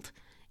child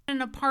in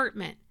an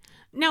apartment.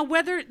 Now,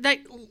 whether that,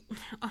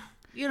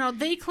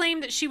 they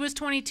claim that she was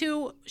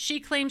 22, she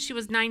claims she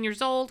was 9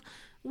 years old,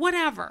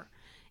 whatever.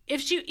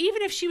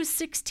 even if she was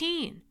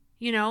 16,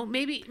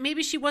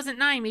 maybe she wasn't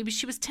 9, maybe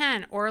she was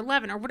 10 or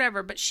 11 or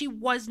whatever, but she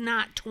was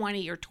not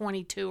 20 or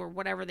 22 or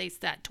whatever they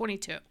said,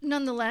 22.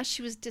 Nonetheless,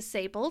 she was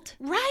disabled.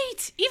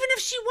 Right. Even if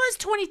she was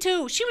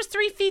 22, she was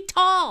 3 feet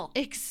tall.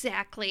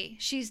 Exactly.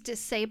 She's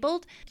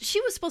disabled. She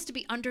was supposed to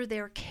be under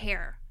their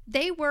care.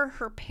 They were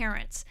her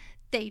parents.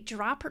 They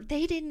drop her.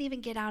 They didn't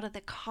even get out of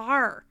the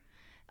car,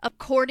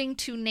 according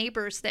to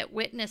neighbors that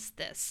witnessed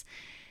this.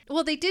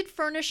 Well, they did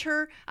furnish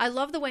her. I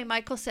love the way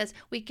Michael says,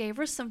 we gave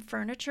her some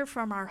furniture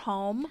from our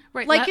home.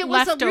 Right, like it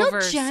was leftovers. A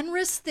real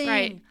generous thing.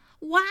 Right.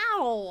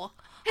 Wow.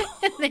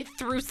 And they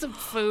threw some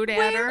food at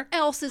Where her.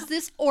 else is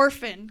this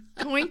orphan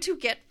going to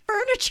get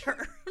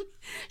furniture?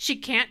 She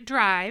can't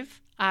drive,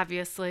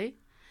 obviously.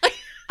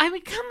 I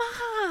mean, come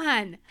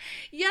on.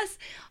 Yes.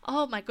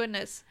 Oh, my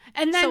goodness.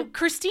 And then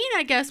Christine,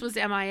 I guess, was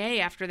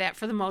MIA after that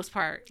for the most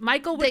part.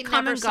 Michael would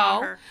come and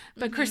go,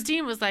 but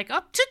Christine was like,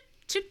 oh, chip,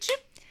 chip,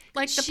 chip.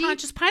 Like the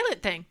Pontius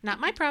Pilate thing. Not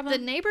my problem.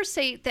 The neighbors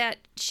say that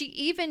she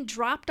even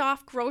dropped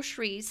off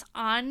groceries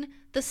on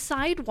the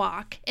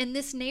sidewalk. And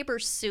this neighbor,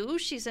 Sue,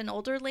 she's an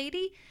older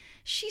lady,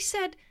 she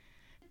said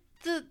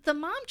the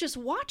mom just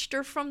watched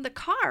her from the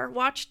car,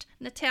 watched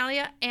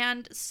Natalia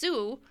and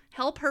Sue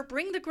help her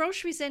bring the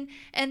groceries in,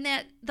 and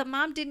that the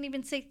mom didn't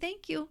even say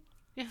thank you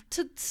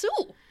to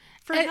Sue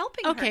for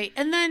helping her. Okay,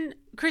 and then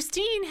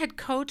Christine had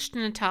coached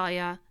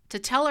Natalia to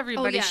tell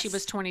everybody she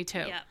was 22.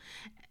 Yeah.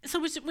 So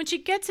when she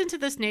gets into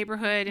this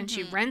neighborhood and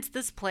she rents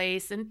this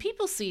place and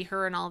people see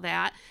her and all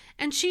that,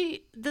 and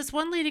this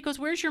one lady goes,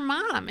 where's your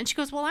mom? And she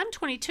goes, well, I'm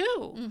 22.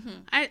 Mm-hmm.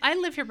 I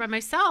live here by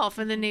myself.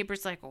 And the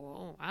neighbor's like,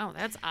 oh, wow,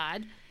 that's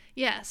odd.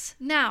 Yes.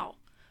 Now,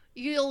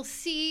 you'll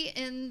see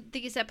in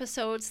these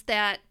episodes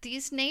that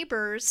these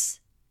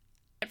neighbors,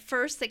 at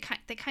first, they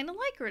kind of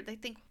like her. They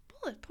think,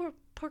 well,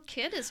 poor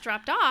kid is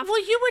dropped off. Well,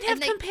 you would have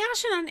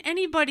compassion on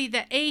anybody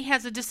that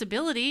has a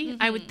disability,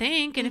 I would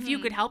think. And if you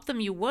could help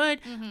them, you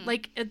would. Mm-hmm.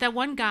 Like that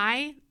one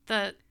guy,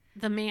 the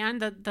man,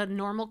 the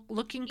normal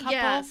looking couple.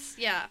 Yes,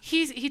 yeah.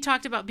 He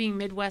talked about being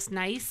Midwest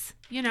nice,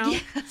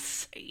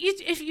 Yes.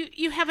 If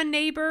you have a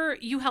neighbor,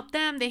 you help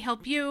them, they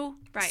help you.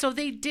 Right. So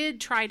they did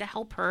try to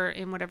help her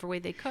in whatever way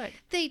they could.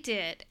 They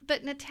did.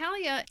 But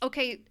Natalia,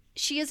 okay,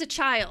 she is a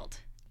child.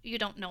 You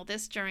don't know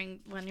this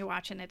when you're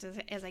watching it,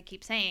 as I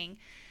keep saying.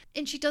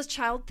 And she does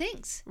child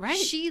things. Right.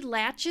 She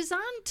latches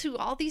on to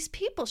all these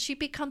people. She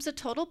becomes a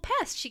total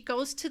pest. She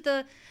goes to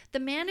the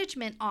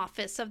management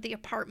office of the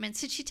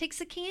apartments and she takes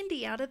the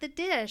candy out of the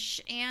dish.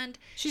 And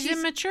she's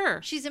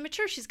immature. She's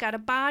immature. She's got a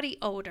body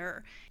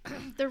odor.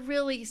 They're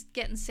really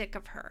getting sick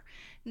of her.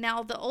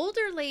 Now, the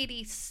older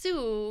lady,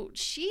 Sue,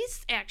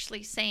 she's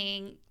actually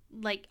saying,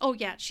 like, oh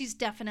yeah, she's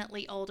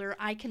definitely older.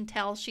 I can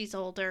tell she's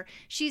older.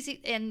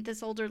 And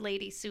this older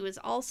lady, Sue, is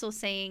also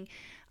saying,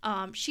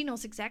 she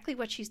knows exactly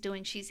what she's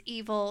doing. She's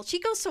evil.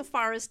 She goes so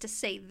far as to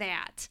say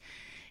that.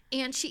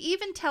 And she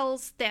even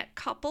tells that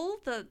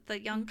couple, the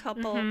young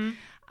couple,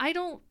 I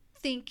don't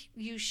think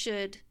you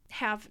should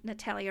have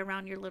Natalia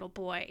around your little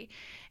boy.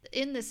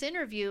 In this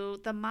interview,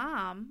 the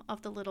mom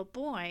of the little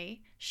boy,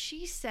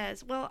 she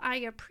says, well, I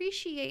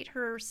appreciate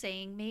her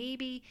saying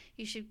maybe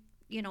you should,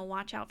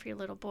 watch out for your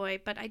little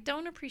boy, but I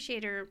don't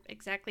appreciate her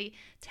exactly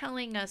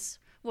telling us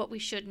what we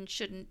should and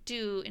shouldn't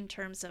do in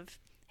terms of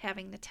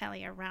having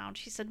Natalia around.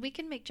 She said, we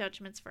can make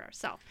judgments for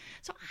ourselves.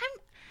 So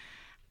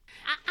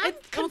I'm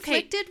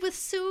conflicted with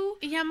Sue.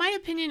 Yeah, my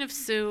opinion of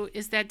Sue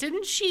is that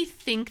didn't she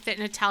think that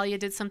Natalia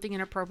did something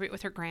inappropriate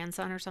with her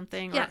grandson or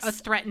something? Yes. Or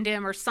threatened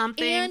him or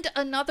something? And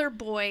another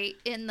boy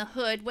in the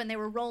hood when they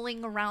were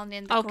rolling around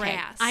in the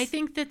grass. I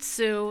think that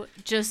Sue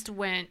just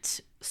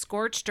went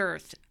scorched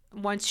earth.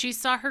 Once she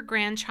saw her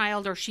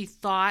grandchild, or she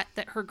thought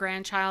that her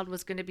grandchild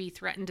was going to be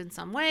threatened in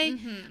some way,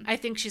 I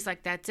think she's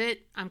like, that's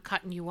it. I'm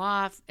cutting you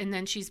off. And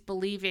then she's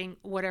believing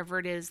whatever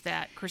it is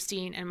that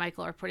Christine and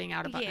Michael are putting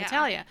out about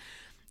Natalia.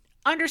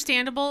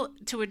 Understandable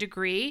to a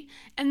degree.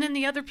 And then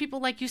the other people,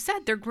 like you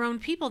said, they're grown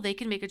people. They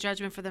can make a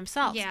judgment for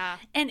themselves. Yeah.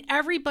 And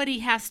everybody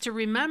has to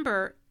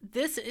remember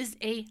this is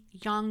a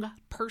young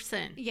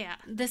person. Yeah.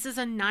 This is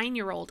a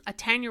 9-year-old, a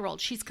 10-year-old.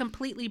 She's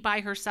completely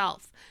by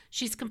herself.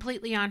 She's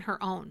completely on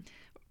her own.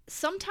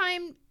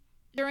 Sometime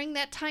during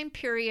that time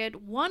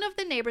period, one of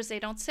the neighbors, they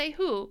don't say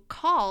who,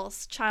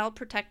 calls Child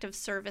Protective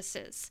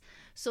Services.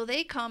 So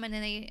they come and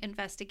they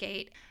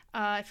investigate.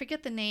 I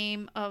forget the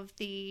name of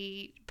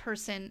the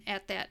person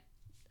at that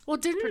Well,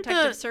 didn't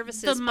Protective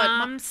Services, the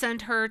mom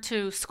send her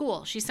to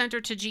school? She sent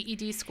her to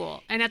GED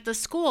school. And at the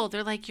school,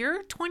 they're like,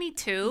 you're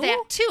 22?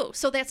 That too.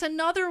 So that's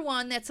another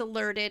one that's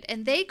alerted,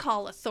 and they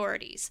call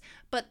authorities.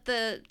 But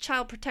the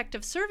Child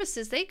Protective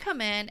Services, they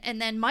come in, and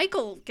then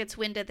Michael gets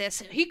wind of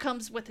this. He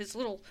comes with his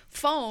little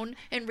phone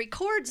and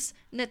records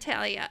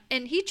Natalia.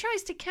 And he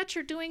tries to catch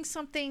her doing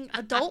something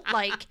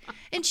adult-like.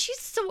 And she's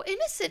so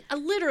innocent,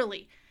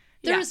 literally.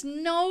 There's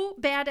no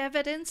bad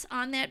evidence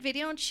on that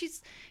video. And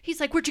he's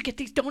like, where'd you get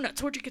these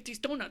donuts? Where'd you get these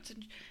donuts?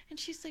 And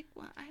she's like,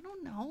 well, I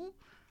don't know.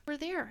 We're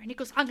there. And he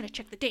goes, I'm going to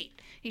check the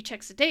date. He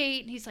checks the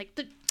date. And he's like,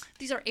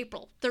 these are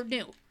April. They're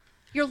new.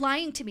 You're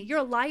lying to me. You're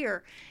a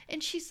liar.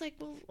 And she's like,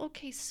 well,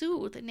 okay,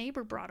 Sue, the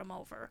neighbor brought him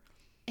over.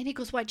 And he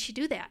goes, why'd she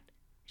do that?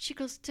 She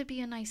goes, to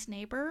be a nice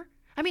neighbor.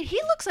 I mean,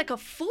 he looks like a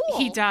fool.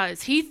 He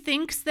does. He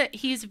thinks that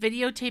he's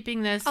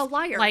videotaping this a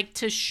liar, like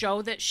to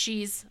show that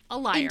she's a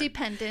liar.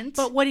 Independent.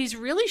 But what he's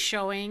really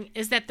showing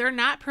is that they're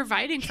not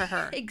providing for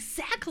her.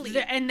 Exactly.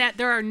 And that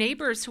there are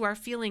neighbors who are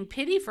feeling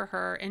pity for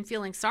her and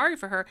feeling sorry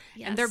for her.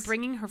 Yes. And they're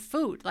bringing her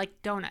food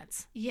like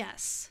donuts.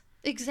 Yes.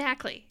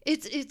 Exactly.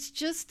 It's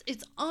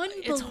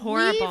unbelievable. It's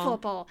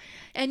horrible.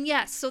 And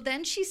yes, so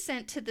then she's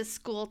sent to the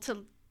school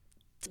to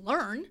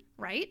learn,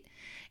 right?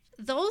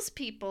 Those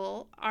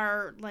people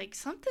are like,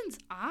 something's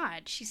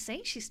odd. She's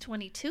saying she's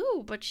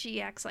 22, but she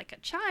acts like a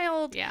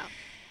child. Yeah.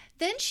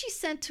 Then she's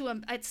sent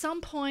to at some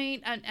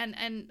point,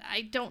 and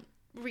I don't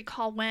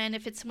recall when,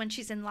 if it's when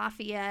she's in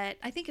Lafayette.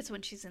 I think it's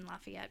when she's in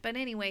Lafayette. But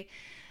anyway,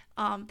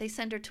 they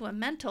send her to a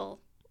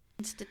mental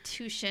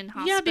institution,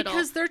 hospital. Yeah,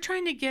 because they're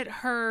trying to get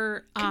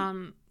her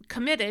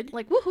committed,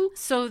 like, woohoo,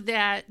 so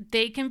that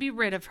they can be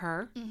rid of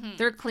her. Mm-hmm.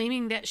 They're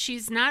claiming that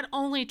she's not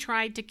only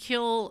tried to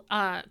kill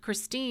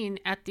Christine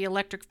at the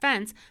electric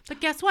fence,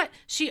 but guess what?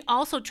 She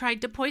also tried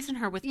to poison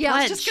her with I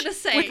pledge. was just gonna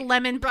say, with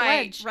lemon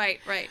pledge. Right.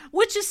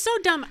 Which is so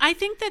dumb. I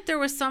think that there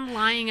was some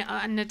lying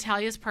on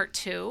Natalia's part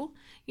too.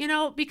 You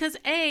know, because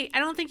I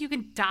don't think you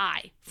can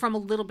die from a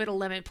little bit of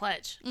lemon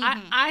pledge.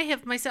 Mm-hmm. I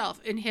have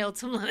myself inhaled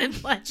some lemon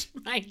pledge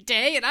in my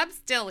day, and I'm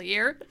still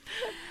here.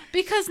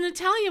 Because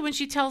Natalia, when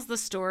she tells the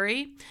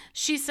story,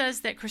 she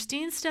says that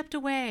Christine stepped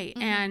away,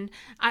 mm-hmm. and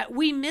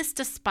we missed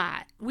a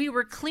spot. We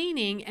were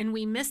cleaning, and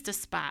we missed a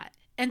spot.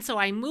 And so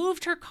I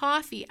moved her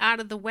coffee out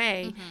of the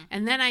way, mm-hmm.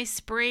 and then I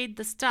sprayed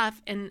the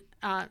stuff, and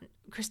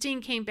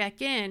Christine came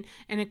back in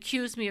and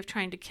accused me of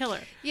trying to kill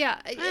her. Yeah,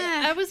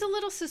 I was a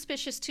little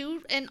suspicious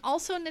too. And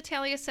also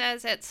Natalia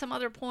says at some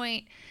other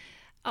point,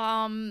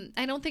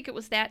 I don't think it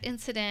was that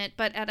incident,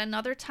 but at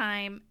another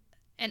time,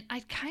 and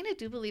I kind of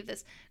do believe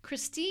this,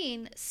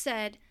 Christine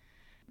said,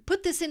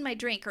 put this in my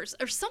drink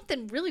or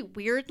something really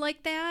weird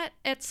like that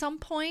at some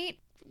point.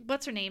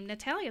 What's her name?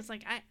 Natalia's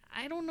like,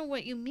 I don't know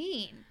what you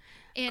mean.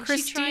 And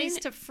Christine, she tries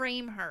to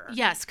frame her.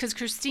 Yes, because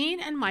Christine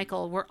and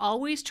Michael were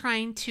always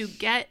trying to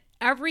get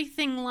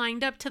everything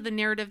lined up to the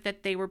narrative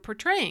that they were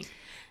portraying.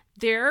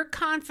 Their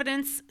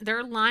confidence,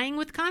 they're lying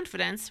with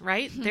confidence,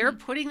 right? They're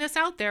putting this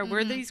out there. Mm-hmm.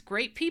 We're these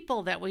great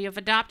people that we have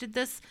adopted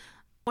this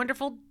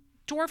wonderful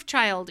dwarf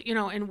child, you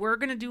know, and we're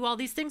going to do all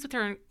these things with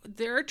her. And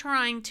they're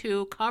trying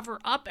to cover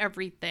up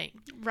everything.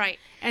 Right.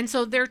 And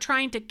so they're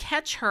trying to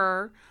catch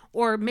her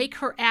or make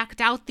her act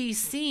out these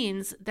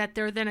scenes that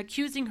they're then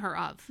accusing her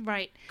of.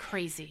 Right.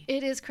 Crazy.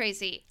 It is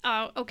crazy.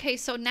 Okay,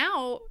 so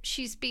now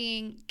she's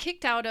being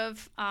kicked out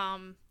of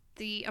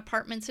the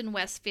apartments in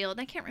Westfield.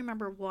 I can't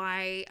remember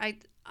why.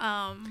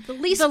 The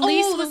lease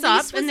was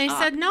up, and they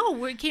said, no,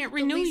 we can't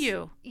renew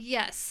you.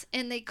 Yes,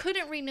 and they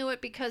couldn't renew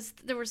it because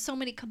there were so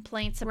many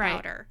complaints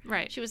about her.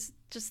 Right. She was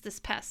just this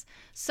pest.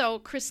 So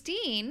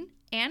Christine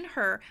and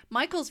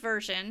Michael's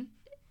version,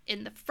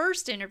 in the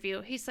first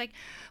interview, he's like,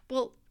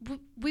 well,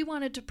 we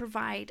wanted to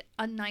provide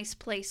a nice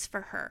place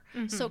for her.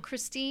 Mm-hmm. So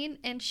Christine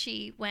and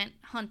she went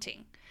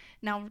hunting.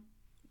 Now,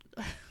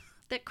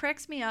 that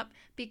cracks me up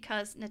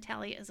because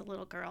Natalia is a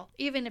little girl.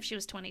 Even if she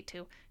was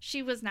 22,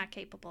 she was not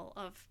capable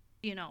of,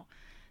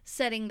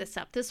 setting this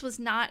up. This was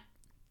not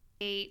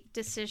a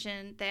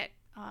decision that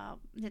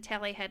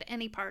Natalia had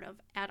any part of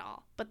at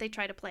all. But they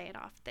try to play it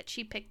off that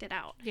she picked it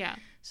out. Yeah.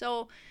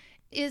 So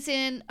is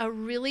in a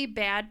really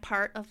bad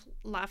part of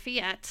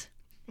Lafayette.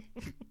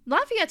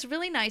 Lafayette's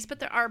really nice, but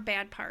there are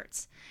bad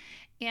parts.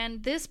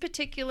 And this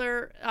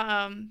particular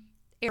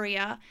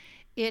area,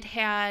 it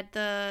had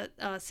the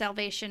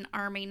Salvation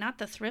Army, not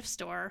the thrift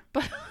store,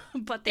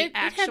 but the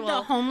actual. It had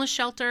the homeless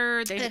shelter.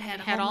 It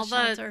had all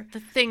shelter. The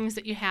things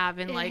that you have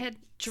in had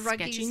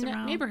sketchy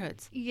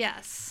neighborhoods.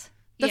 Yes.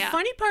 The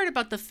funny part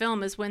about the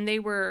film is when they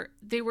were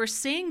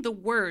saying the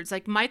words,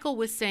 like Michael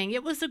was saying,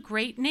 it was a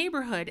great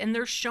neighborhood, and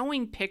they're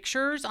showing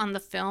pictures on the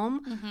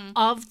film mm-hmm.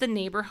 of the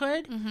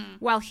neighborhood mm-hmm.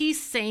 while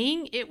he's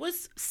saying it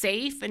was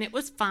safe and it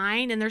was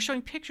fine, and they're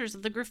showing pictures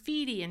of the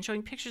graffiti and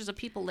showing pictures of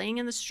people laying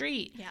in the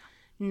street. Yeah.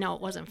 No,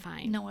 it wasn't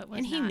fine. No, it was not.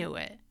 And he knew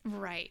it.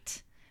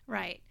 Right.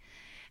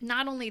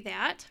 Not only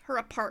that, her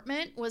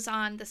apartment was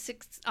on the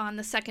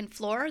second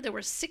floor. There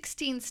were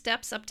 16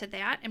 steps up to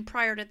that, and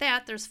prior to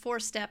that, there's 4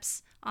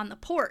 steps on the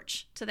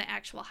porch to the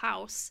actual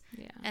house.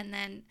 Yeah. And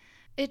then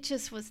it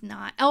just was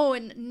not. Oh,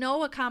 and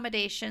no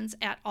accommodations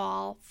at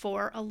all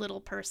for a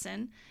little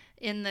person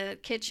in the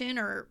kitchen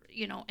or,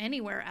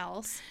 anywhere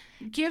else.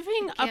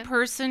 Giving a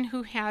person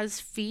who has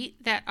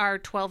feet that are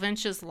 12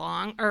 inches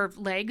long, or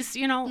legs,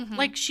 mm-hmm.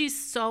 like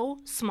she's so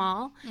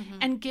small, mm-hmm.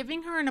 and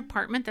giving her an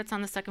apartment that's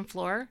on the second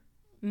floor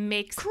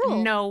makes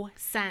no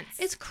sense.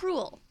 It's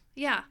cruel.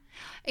 Yeah.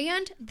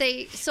 And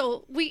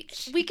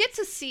we get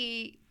to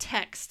see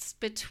texts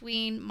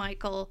between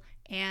Michael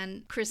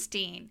and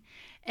Christine.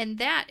 And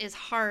that is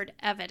hard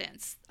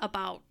evidence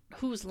about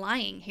who's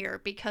lying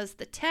here, because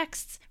the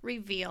texts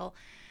reveal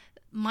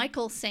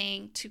Michael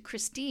saying to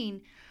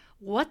Christine,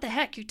 what the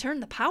heck? You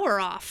turned the power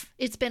off.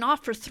 It's been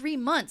off for 3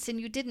 months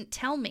and you didn't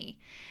tell me.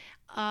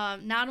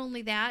 Not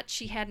only that,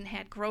 she hadn't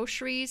had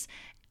groceries.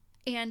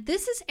 And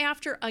this is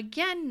after,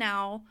 again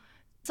now,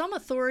 some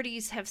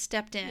authorities have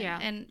stepped in. Yeah.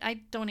 And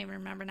I don't even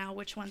remember now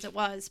which ones it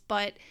was.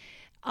 But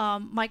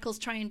Michael's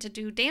trying to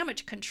do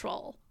damage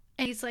control.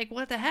 And he's like,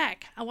 what the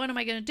heck? What am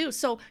I going to do?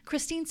 So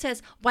Christine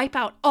says, wipe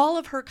out all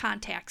of her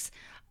contacts.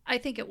 I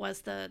think it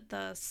was the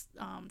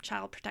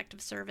Child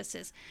Protective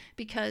Services.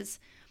 Because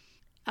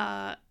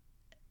on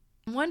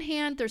one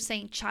hand, they're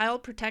saying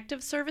Child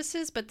Protective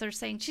Services, but they're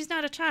saying she's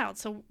not a child,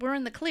 so we're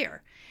in the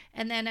clear.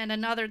 And then in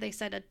another, they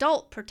said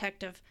Adult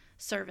Protective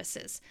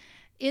Services.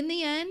 In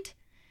the end,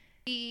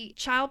 the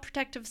Child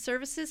Protective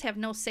Services have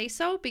no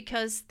say-so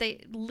because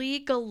they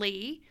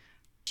legally,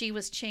 she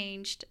was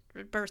changed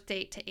birth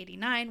date to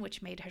 89,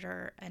 which made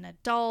her an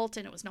adult,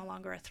 and it was no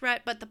longer a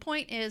threat. But the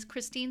point is,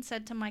 Christine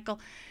said to Michael,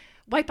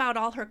 wipe out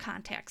all her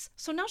contacts.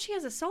 So now she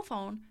has a cell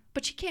phone,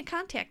 but she can't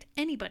contact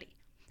anybody.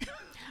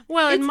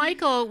 Well, and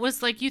Michael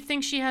was like, you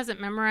think she hasn't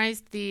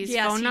memorized these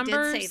phone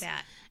numbers? Yes, he did say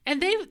that.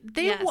 And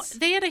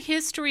they had a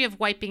history of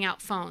wiping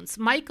out phones.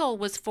 Michael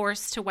was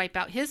forced to wipe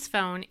out his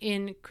phone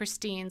in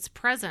Christine's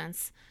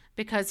presence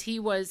because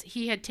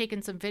he had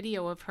taken some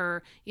video of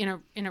her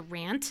in a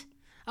rant,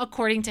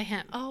 according to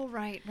him. Oh,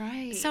 right.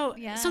 So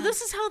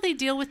this is how they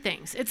deal with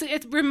things.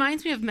 It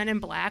reminds me of Men in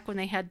Black when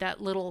they had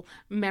that little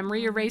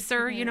memory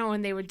eraser,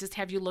 and they would just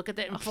have you look at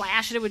it and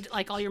flash it. It would,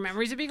 like, all your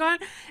memories would be gone.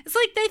 It's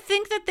like they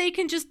think that they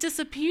can just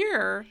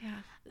disappear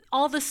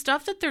all the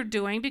stuff that they're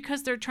doing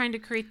because they're trying to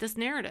create this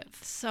narrative.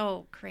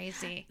 So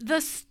crazy. The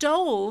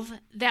stove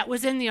that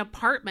was in the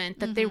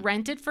apartment that they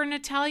rented for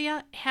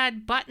Natalia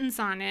had buttons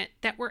on it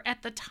that were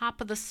at the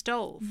top of the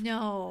stove.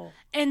 No.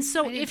 And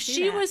so if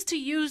she was to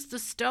use the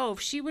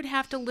stove, she would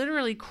have to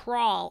literally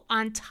crawl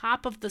on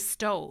top of the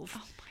stove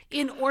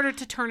in order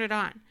to turn it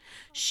on.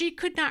 She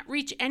could not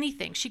reach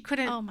anything. She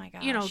couldn't,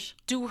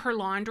 do her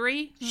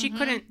laundry. She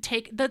couldn't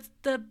take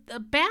the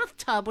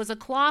bathtub was a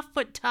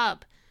clawfoot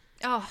tub.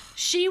 Oh,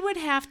 she would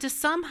have to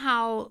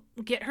somehow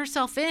get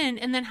herself in,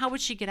 and then how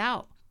would she get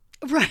out?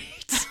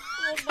 Right.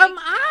 Come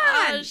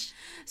on.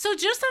 So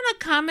just on a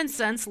common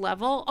sense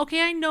level,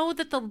 okay, I know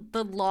that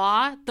the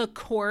law, the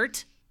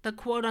court, the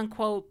quote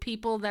unquote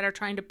people that are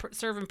trying to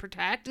serve and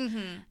protect,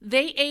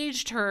 they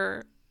aged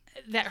her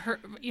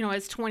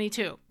as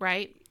 22,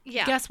 right?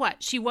 Yeah. Guess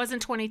what? She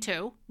wasn't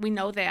 22. We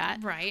know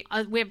that. Right.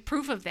 We have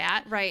proof of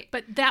that. Right.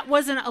 But that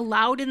wasn't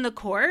allowed in the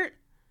court.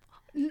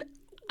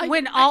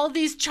 When all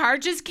these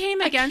charges came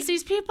against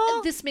these people?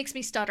 This makes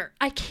me stutter.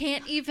 I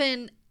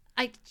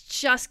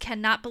just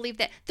cannot believe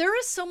that. There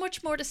is so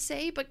much more to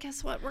say, but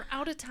guess what? We're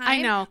out of time.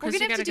 I know. We're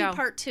going to have to do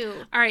part 2.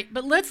 All right,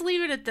 but let's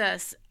leave it at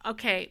this.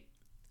 Okay,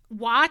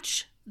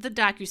 watch the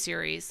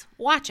docuseries.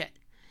 Watch it.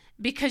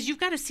 Because you've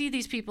got to see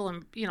these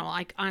people,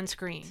 like on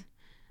screen.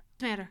 What's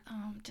the matter?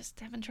 Oh, I'm just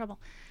having trouble.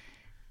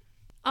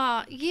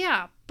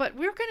 Yeah, but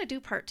we're going to do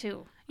part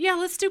 2. Yeah,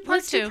 let's do part 2.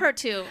 Let's do part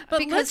 2.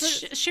 But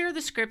let's share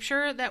the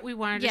scripture that we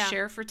wanted to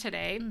share for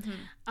today.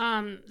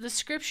 Mm-hmm. The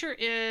scripture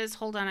is,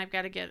 hold on, I've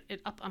got to get it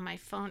up on my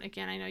phone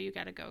again. I know you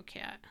got to go,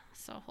 Kat.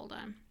 So hold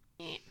on.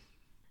 Where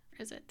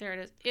is it? There it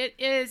is. It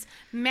is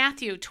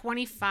Matthew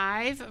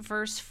 25,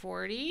 verse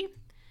 40,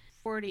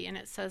 and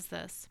it says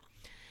this.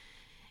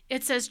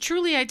 It says,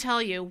 truly I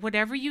tell you,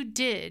 whatever you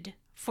did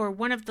for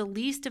one of the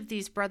least of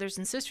these brothers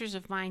and sisters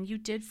of mine, you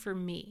did for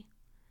me.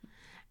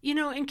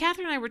 And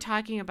Catherine and I were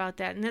talking about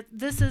that, and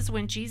this is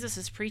when Jesus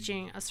is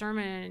preaching a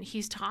sermon, and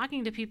he's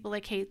talking to people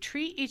like, "Hey,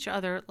 treat each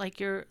other like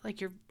you're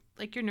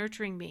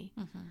nurturing me,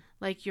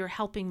 like you're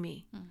helping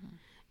me."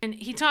 And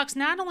he talks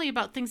not only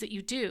about things that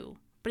you do,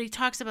 but he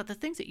talks about the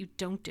things that you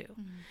don't do.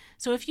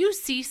 So if you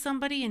see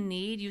somebody in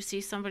need, you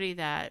see somebody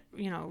that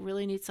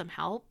really needs some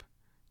help,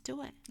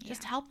 do it.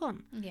 Just help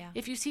them. Yeah.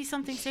 If you see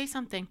something, say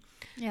something.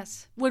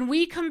 Yes. When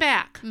we come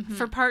back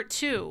for part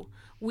 2.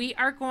 We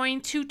are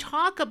going to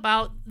talk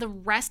about the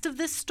rest of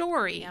this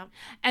story,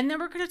 and then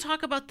we're going to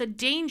talk about the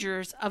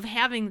dangers of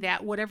having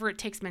that whatever it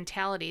takes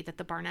mentality that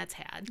the Barnetts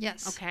had.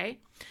 Yes. Okay?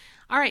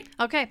 All right.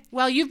 Okay.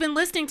 Well, you've been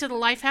listening to the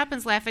Life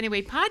Happens, Laugh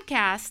Anyway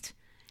podcast.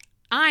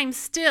 I'm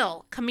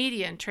still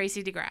comedian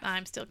Tracy DeGraff.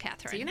 I'm still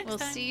Catherine. See you next time.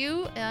 We'll see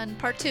you in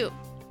part 2.